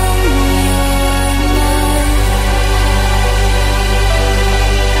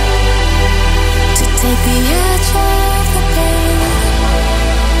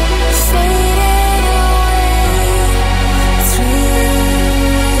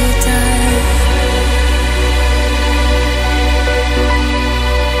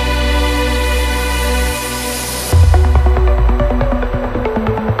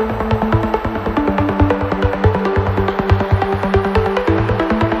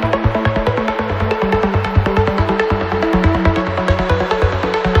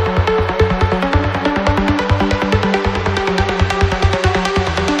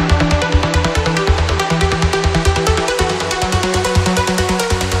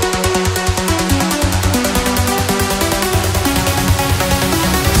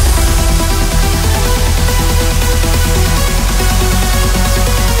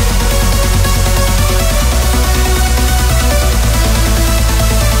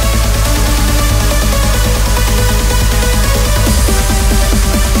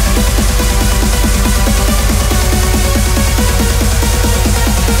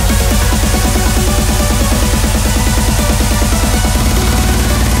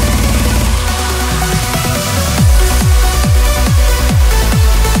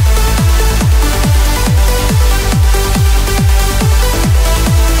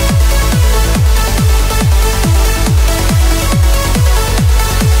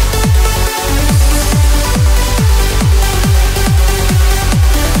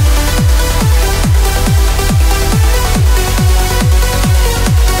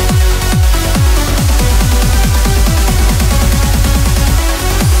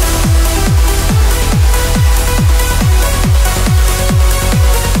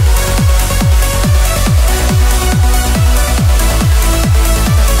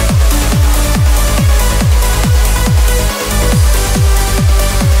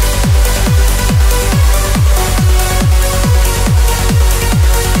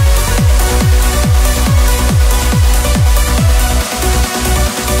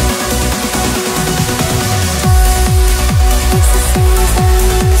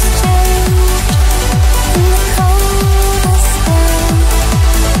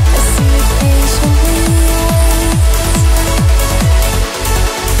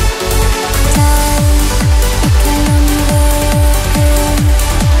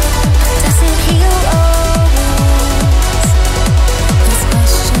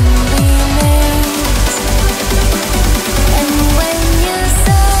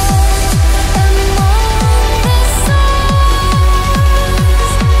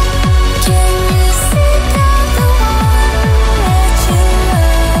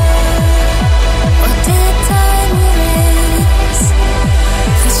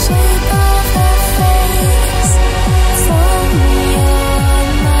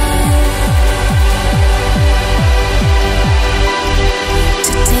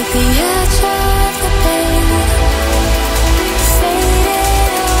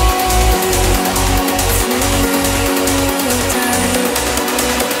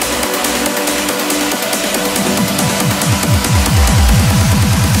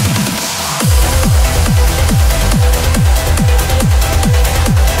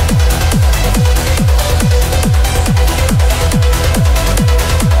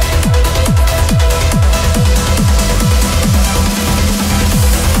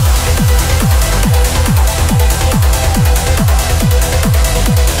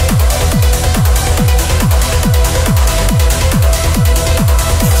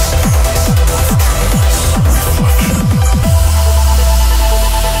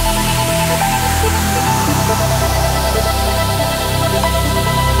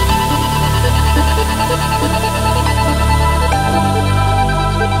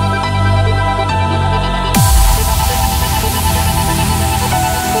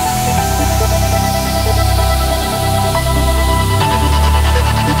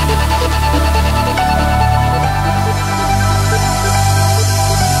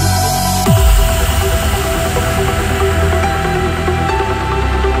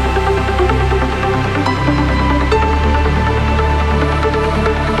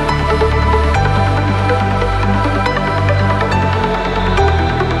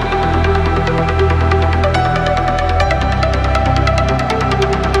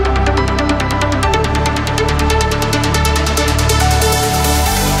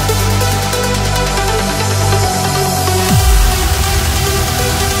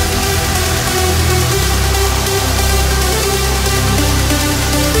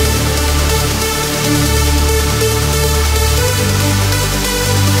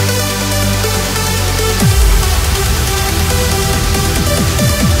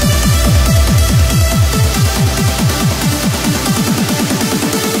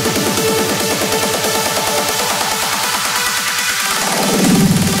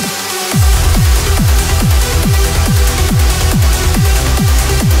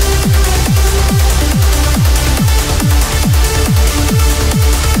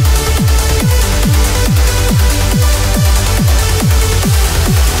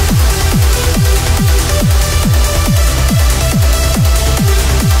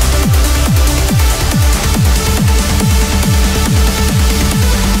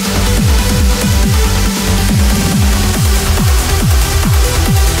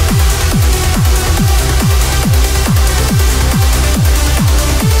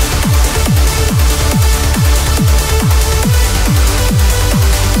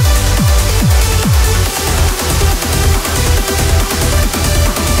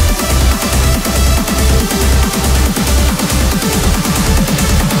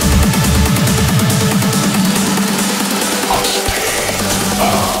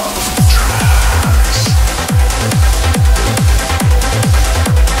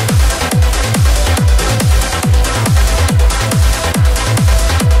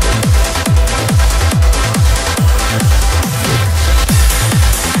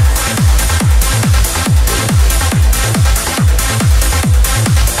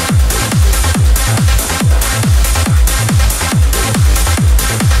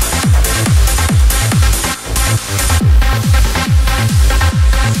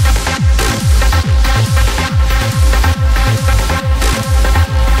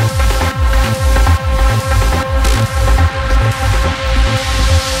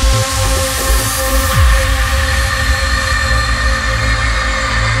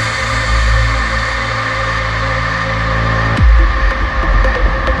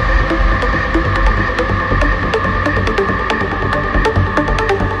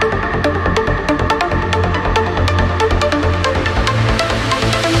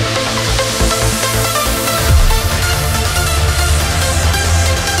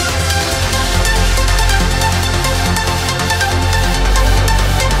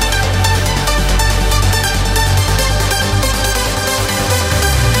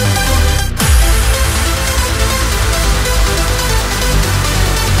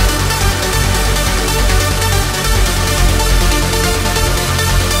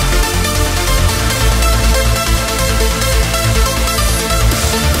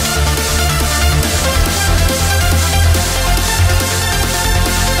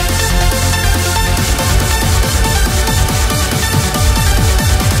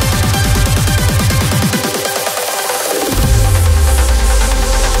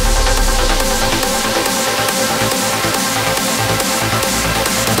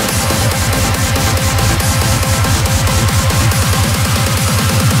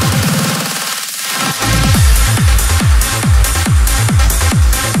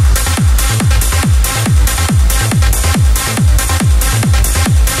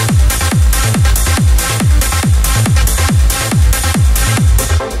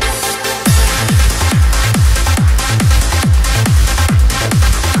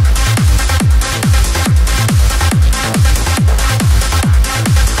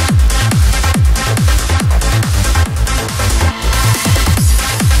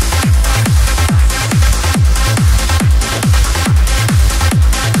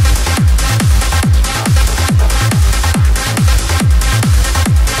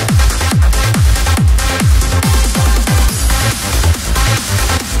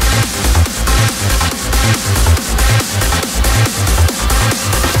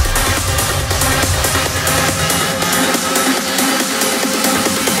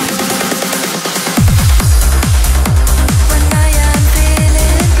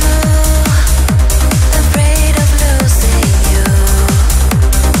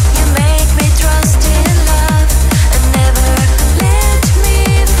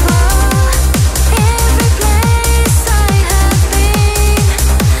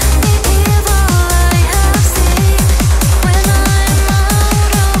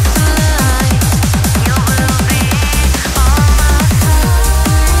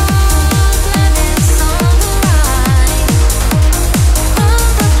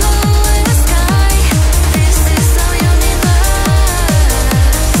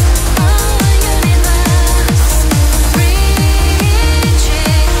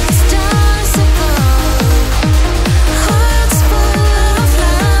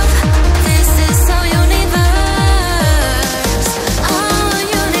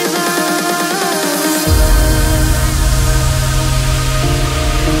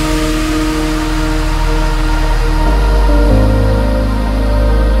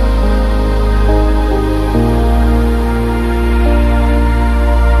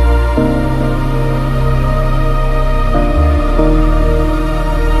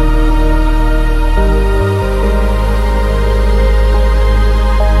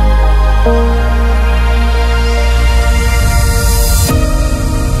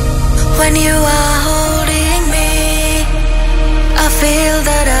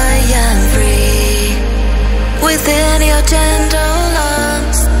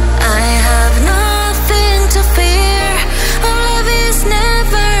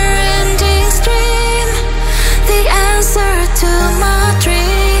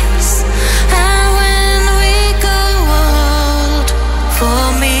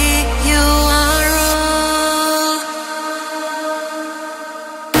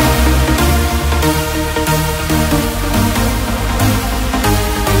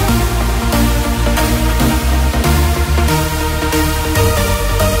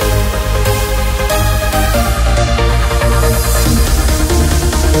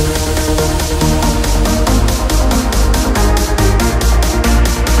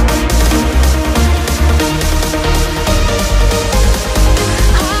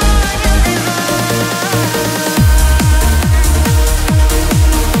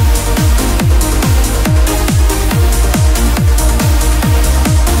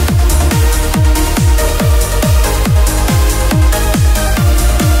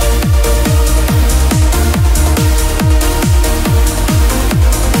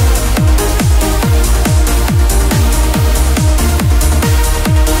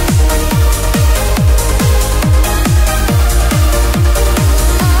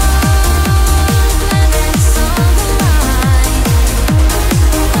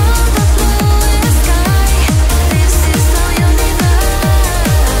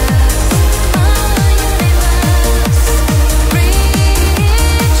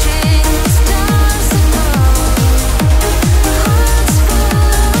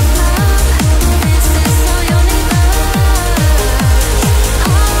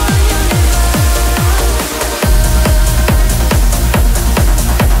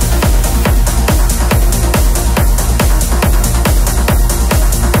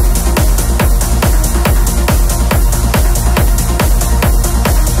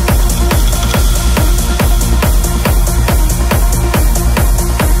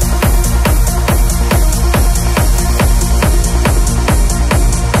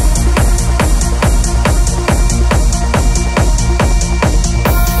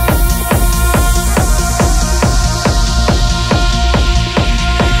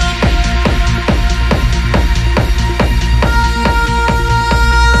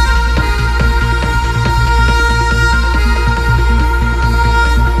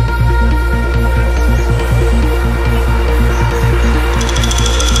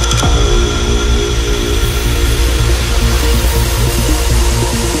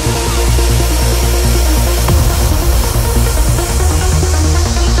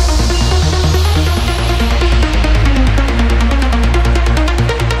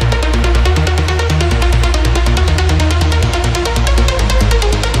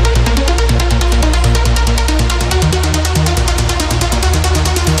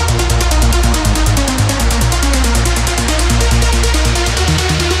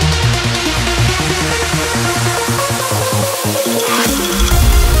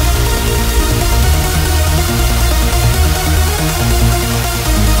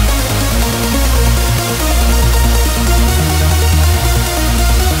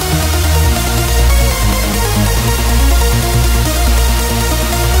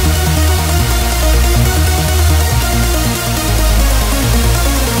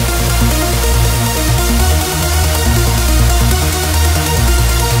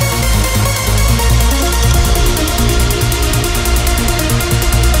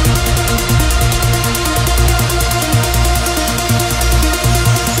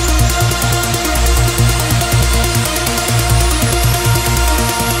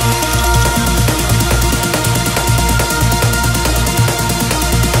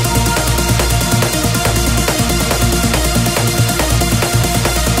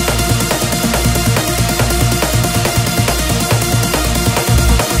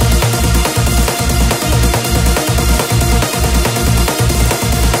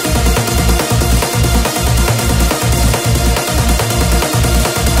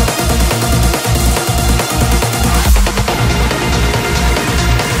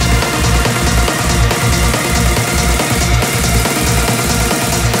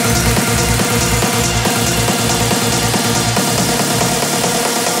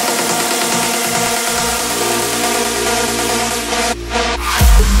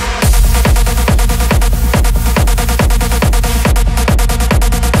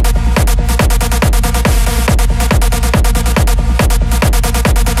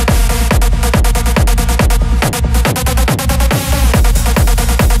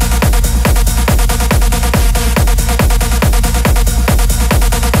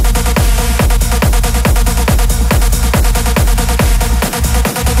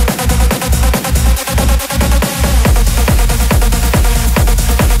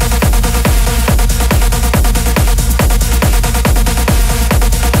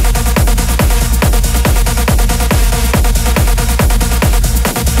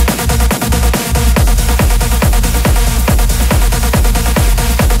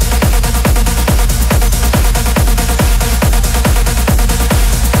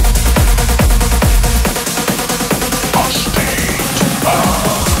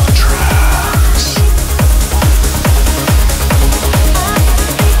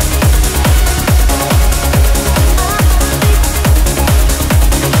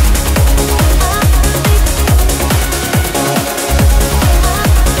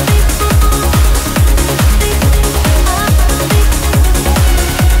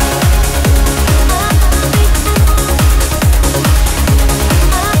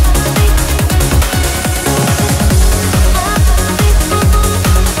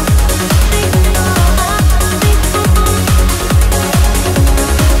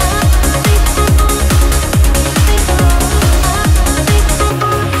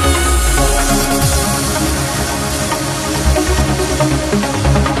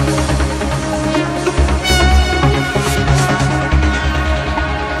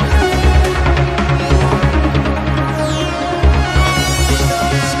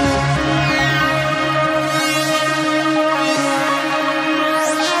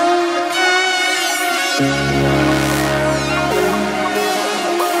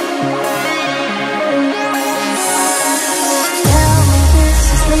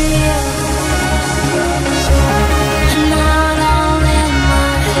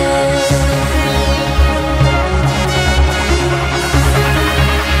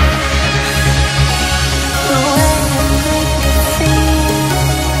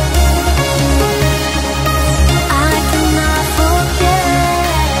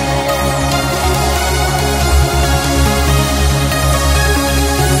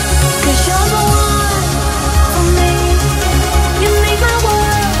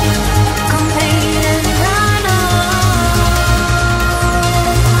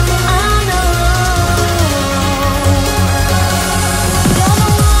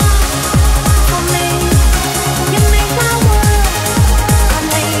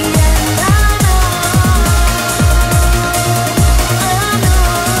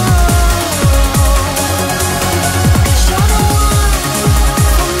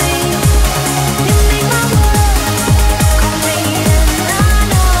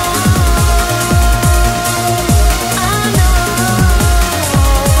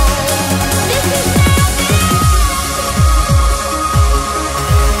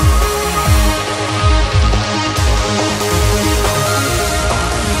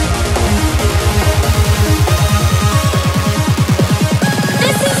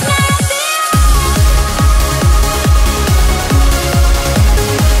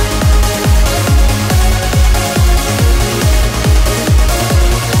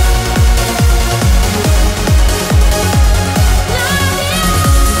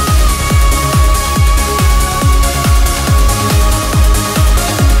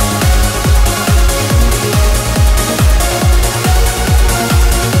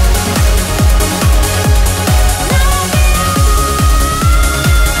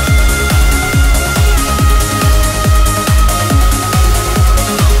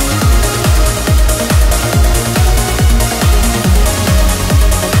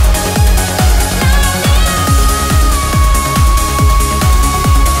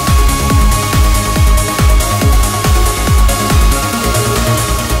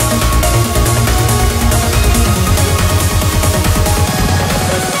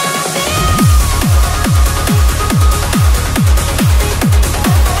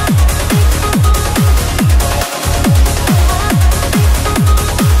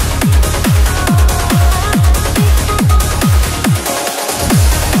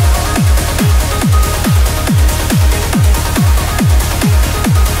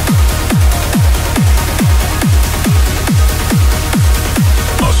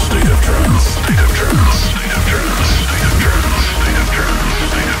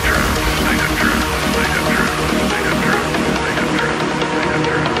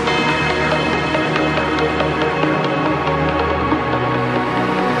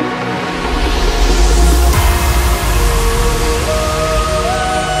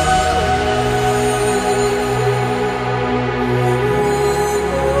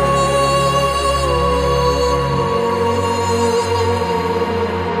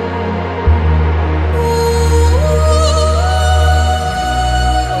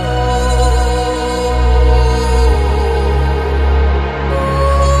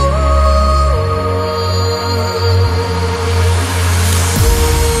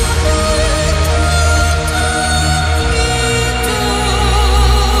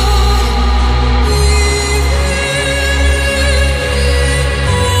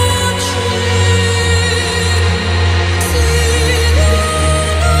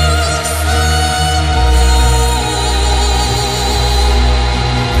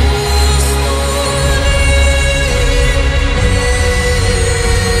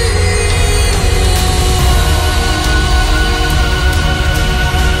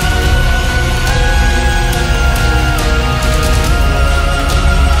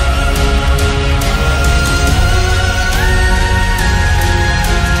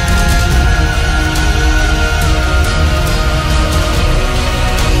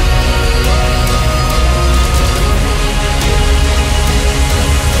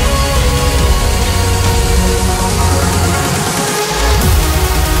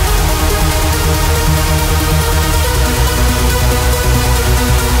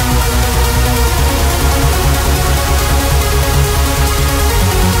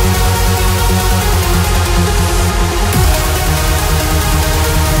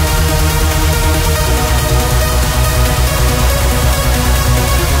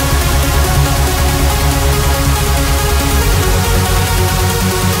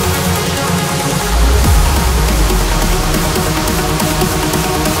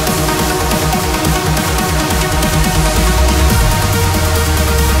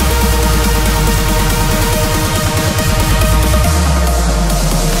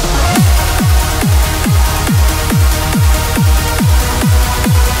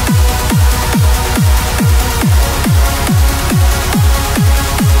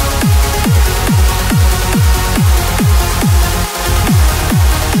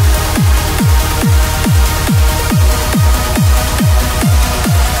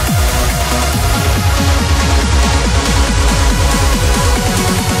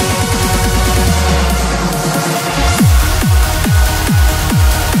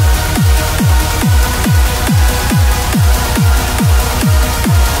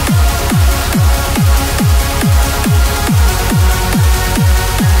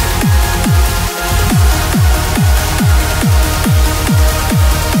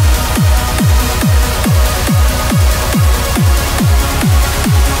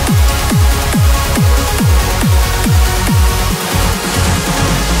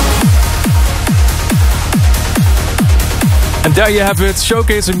 There you have it.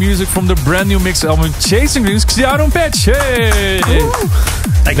 Showcasing music from the brand new mix album Chasing Dreams. Kyau and Patch. Hey!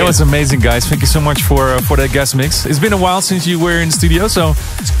 That was amazing, guys. Thank you so much for that guest mix. It's been a while since you were in the studio, so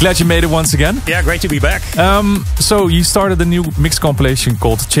glad you made it once again. Yeah, great to be back. So you started a new mix compilation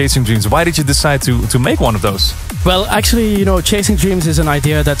called Chasing Dreams. Why did you decide to make one of those? Well, actually, you know, Chasing Dreams is an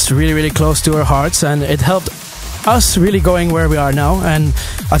idea that's really, really close to our hearts, and it helped us really going where we are now. And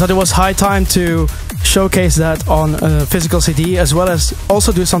I thought it was high time to showcase that on a physical CD, as well as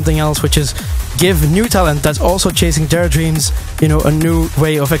also do something else, which is give new talent that's also chasing their dreams, you know, a new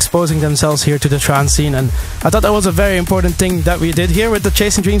way of exposing themselves here to the trance scene. And I thought that was a very important thing that we did here with the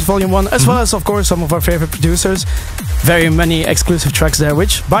Chasing Dreams Volume 1, as well as, of course, some of our favorite producers. Very many exclusive tracks there,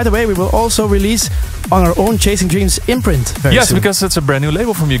 which, by the way, we will also release on our own Chasing Dreams imprint very soon. Because it's a brand new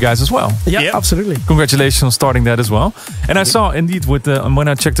label from you guys as well. Yeah, absolutely. Congratulations on starting that as well. And I saw, indeed, with when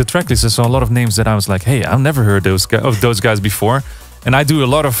I checked the tracklist, I saw a lot of names that I was like, hey, I've never heard of those guys before. And I do a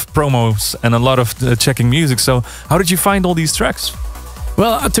lot of promos and a lot of checking music. So how did you find all these tracks?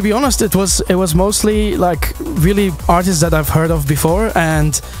 Well, to be honest, it was mostly like really artists that I've heard of before,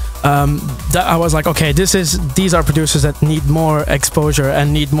 and that I was like, okay, these are producers that need more exposure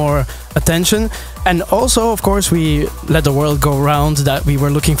and need more attention. And also, of course, we let the world go round that we were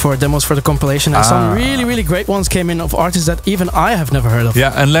looking for demos for the compilation, and some really, really great ones came in of artists that even I have never heard of.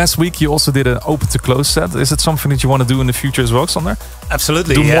 Yeah, and last week you also did an open to close set. Is it something that you want to do in the future as well, Sander?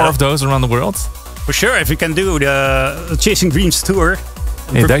 Absolutely. Do more of those around the world? For sure, if you can do the Chasing Dreams tour.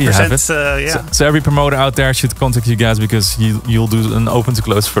 Yeah, there you have it. Yeah. So every promoter out there should contact you guys, because you'll do an open to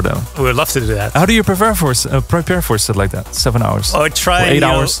close for them. We would love to do that. How do you prepare for a set like that? 7 hours? Or try 8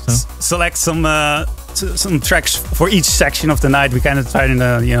 hours? Select some tracks for each section of the night. We kind of try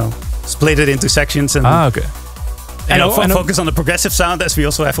to split it into sections and okay. And focus on the progressive sound, as we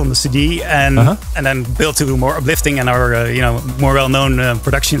also have on the CD, and then build to more uplifting and our more well-known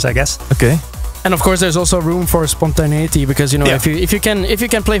productions, I guess. Okay. And of course, there's also room for spontaneity, because if you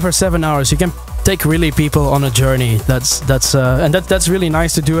can play for 7 hours, you can take really people on a journey. That's really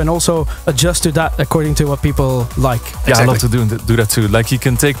nice to do, and also adjust to that according to what people like. Yeah, exactly. I love to do that too. Like, you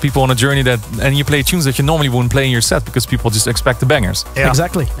can take people on a journey and you play tunes that you normally wouldn't play in your set, because people just expect the bangers. Yeah.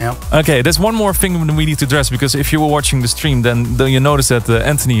 Exactly. Yeah. Okay, there's one more thing we need to address, because if you were watching the stream, then you notice that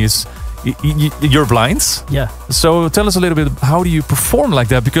Anthony is. You're blind. Yeah. So tell us a little bit, how do you perform like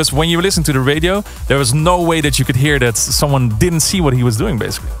that? Because when you listen to the radio, there was no way that you could hear that someone didn't see what he was doing,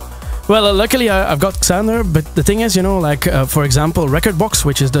 basically. Well, luckily I've got Xander, but the thing is, for example, Recordbox,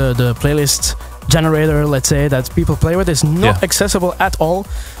 which is the playlist generator, let's say, that people play with, is not accessible at all.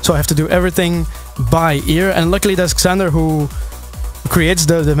 So I have to do everything by ear, and luckily there's Xander who creates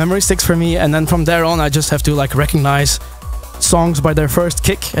the memory sticks for me, and then from there on I just have to recognize songs by their first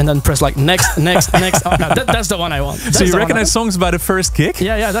kick, and then press next. Oh, no, that's the one I want. So you recognize songs by the first kick?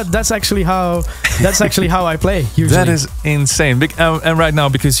 Yeah. That's actually how I play usually. That is insane. And right now,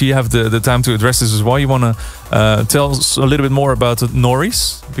 because you have the time to address this as well, you want to tell us a little bit more about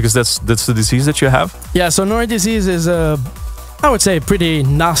Norris, because that's the disease that you have. Yeah. So Norris disease is I would say, pretty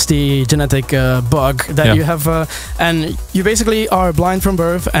nasty genetic bug that you have, and you basically are blind from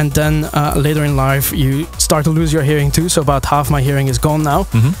birth, and then later in life you start to lose your hearing too. So about half my hearing is gone now.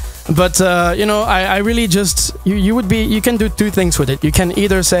 But I really just you can do two things with it. You can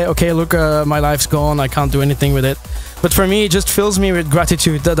either say, okay, look, my life's gone, I can't do anything with it. But for me, it just fills me with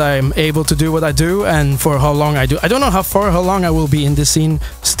gratitude that I'm able to do what I do, and for how long I do. I don't know how long I will be in this scene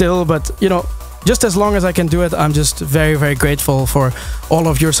still, but just as long as I can do it, I'm just very, very grateful for all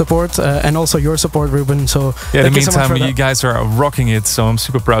of your support and also your support, Ruben. So in the meantime, you guys are rocking it. So I'm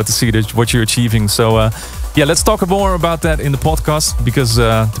super proud to see what you're achieving. So let's talk more about that in the podcast, because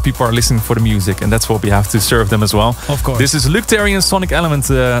the people are listening for the music, and that's what we have to serve them as well. Of course. This is Luke Terry and Sonic Element,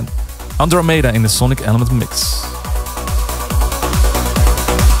 Andromeda in the Sonic Element mix.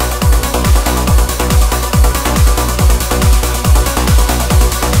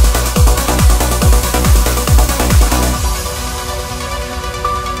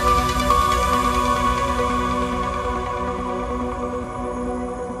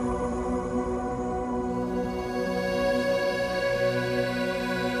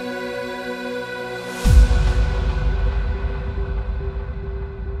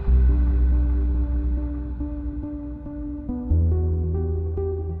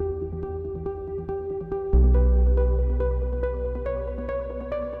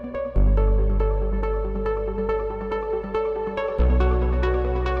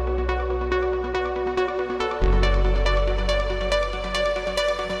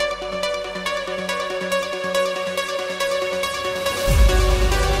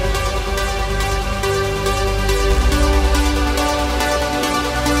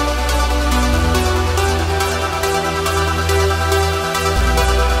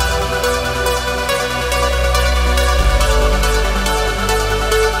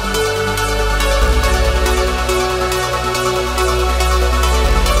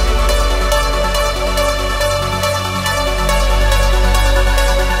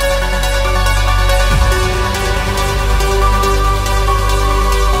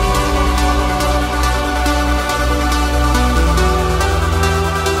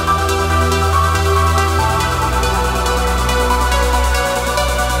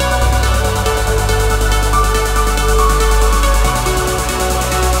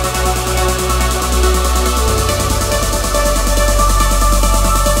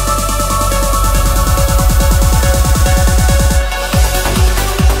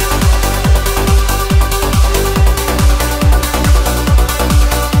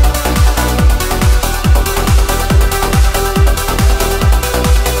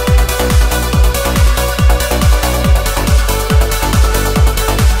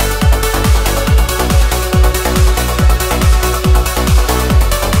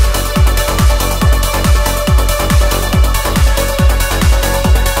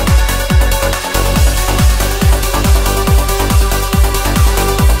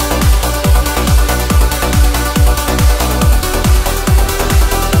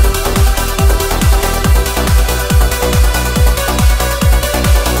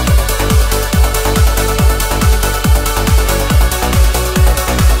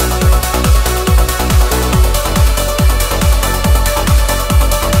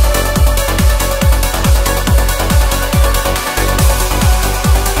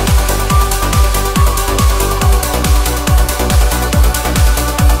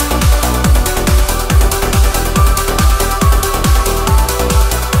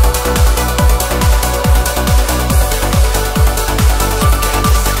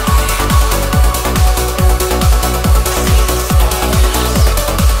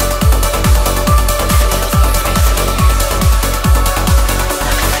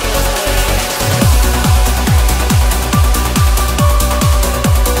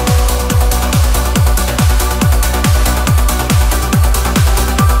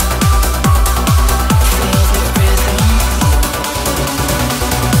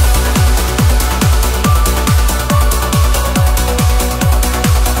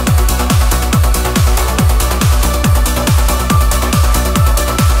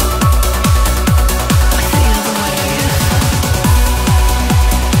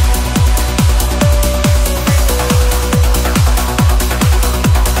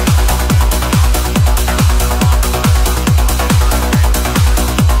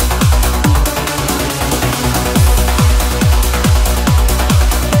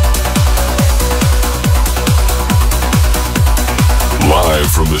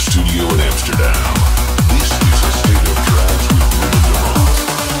 studio in Amsterdam. This is a state of trance with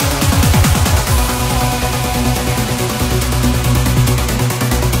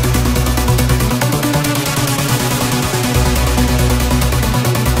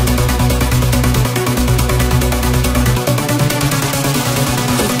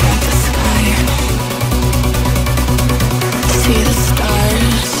see the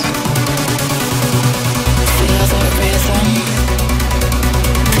stars, feel the rhythm,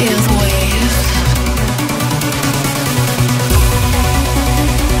 feel the wave.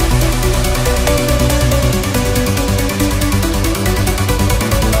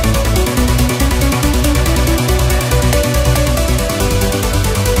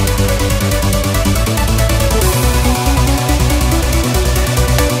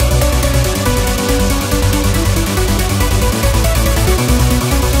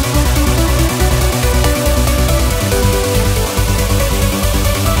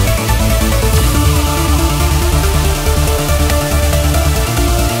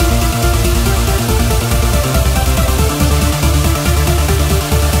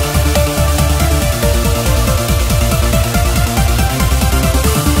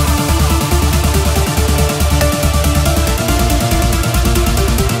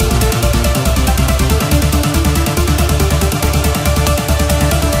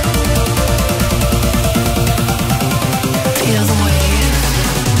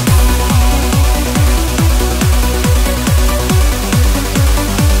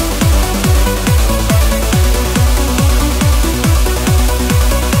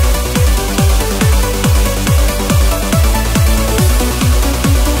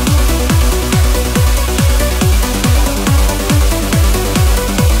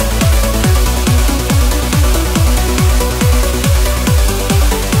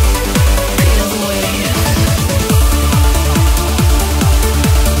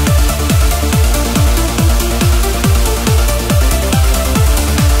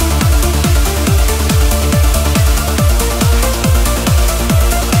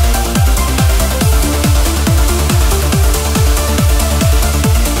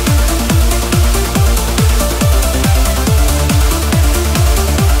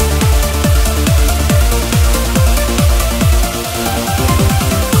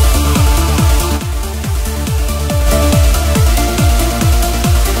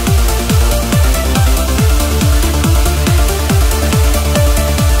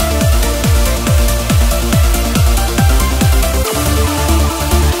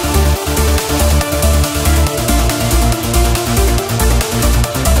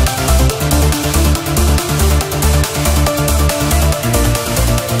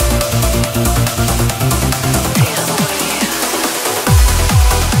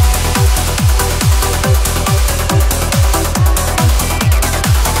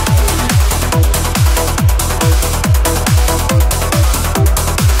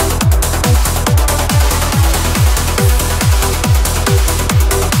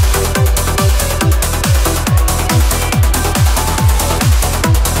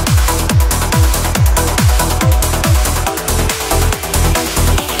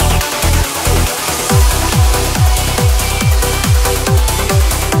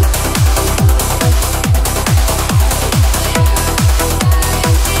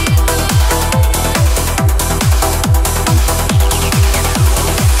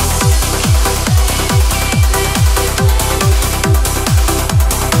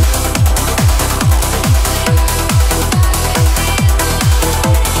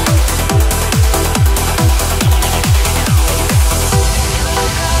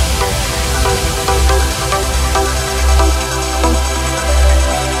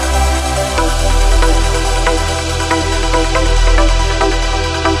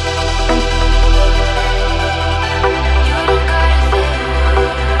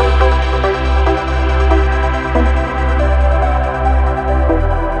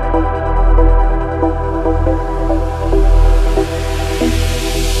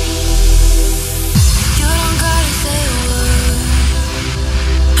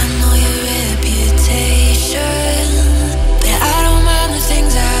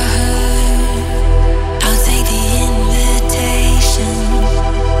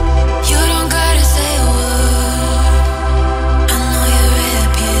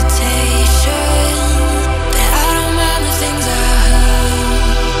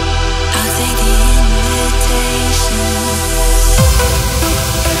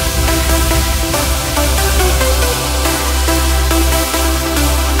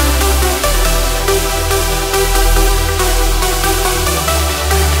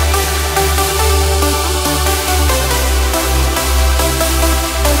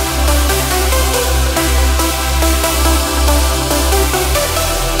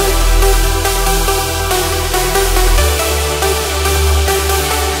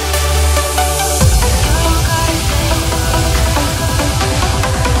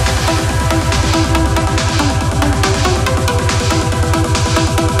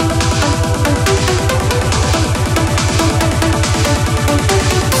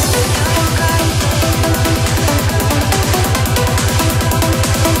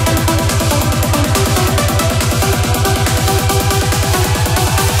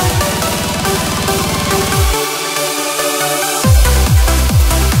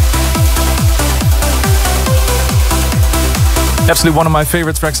 Absolutely one of my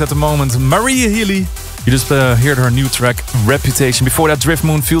favorite tracks at the moment. Maria Healy. You just heard her new track, Reputation. Before that,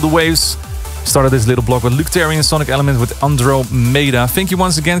 Driftmoon, Feel the Waves. Started this little block with Luctarian Sonic Element with Andromeda. Thank you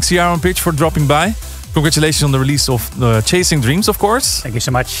once again, Xiara and Pitch, for dropping by. Congratulations on the release of Chasing Dreams, of course. Thank you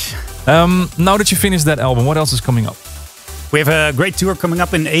so much. Now that you finished that album, what else is coming up? We have a great tour coming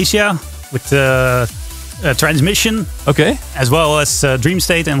up in Asia with Transmission. Okay. As well as Dream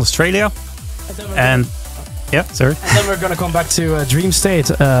State in Australia. And yeah, sorry. And then we're going to come back to Dream State.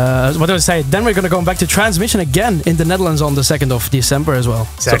 What did I say? Then we're going to go back to Transmission again in the Netherlands on the 2nd of December as well.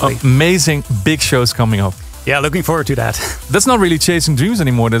 Exactly. So amazing big shows coming up. Yeah, looking forward to that. That's not really chasing dreams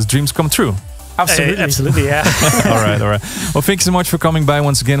anymore. That's dreams come true. Absolutely. Absolutely, yeah. All right. Well, thank you so much for coming by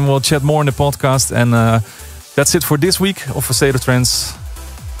once again. We'll chat more in the podcast. And that's it for this week of A State of Trance.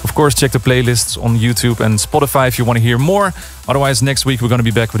 Of course, check the playlists on YouTube and Spotify if you want to hear more. Otherwise, next week we're going to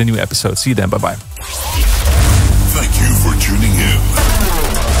be back with a new episode. See you then. Bye-bye. Thank you for tuning in.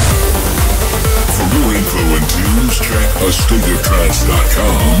 For more info and tunes, check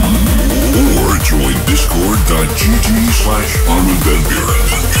astateoftrance.com or join discord.gg/Armin van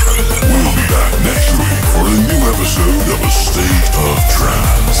Buuren. We'll be back next week for a new episode of A State of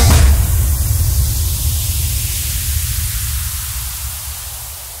Trance.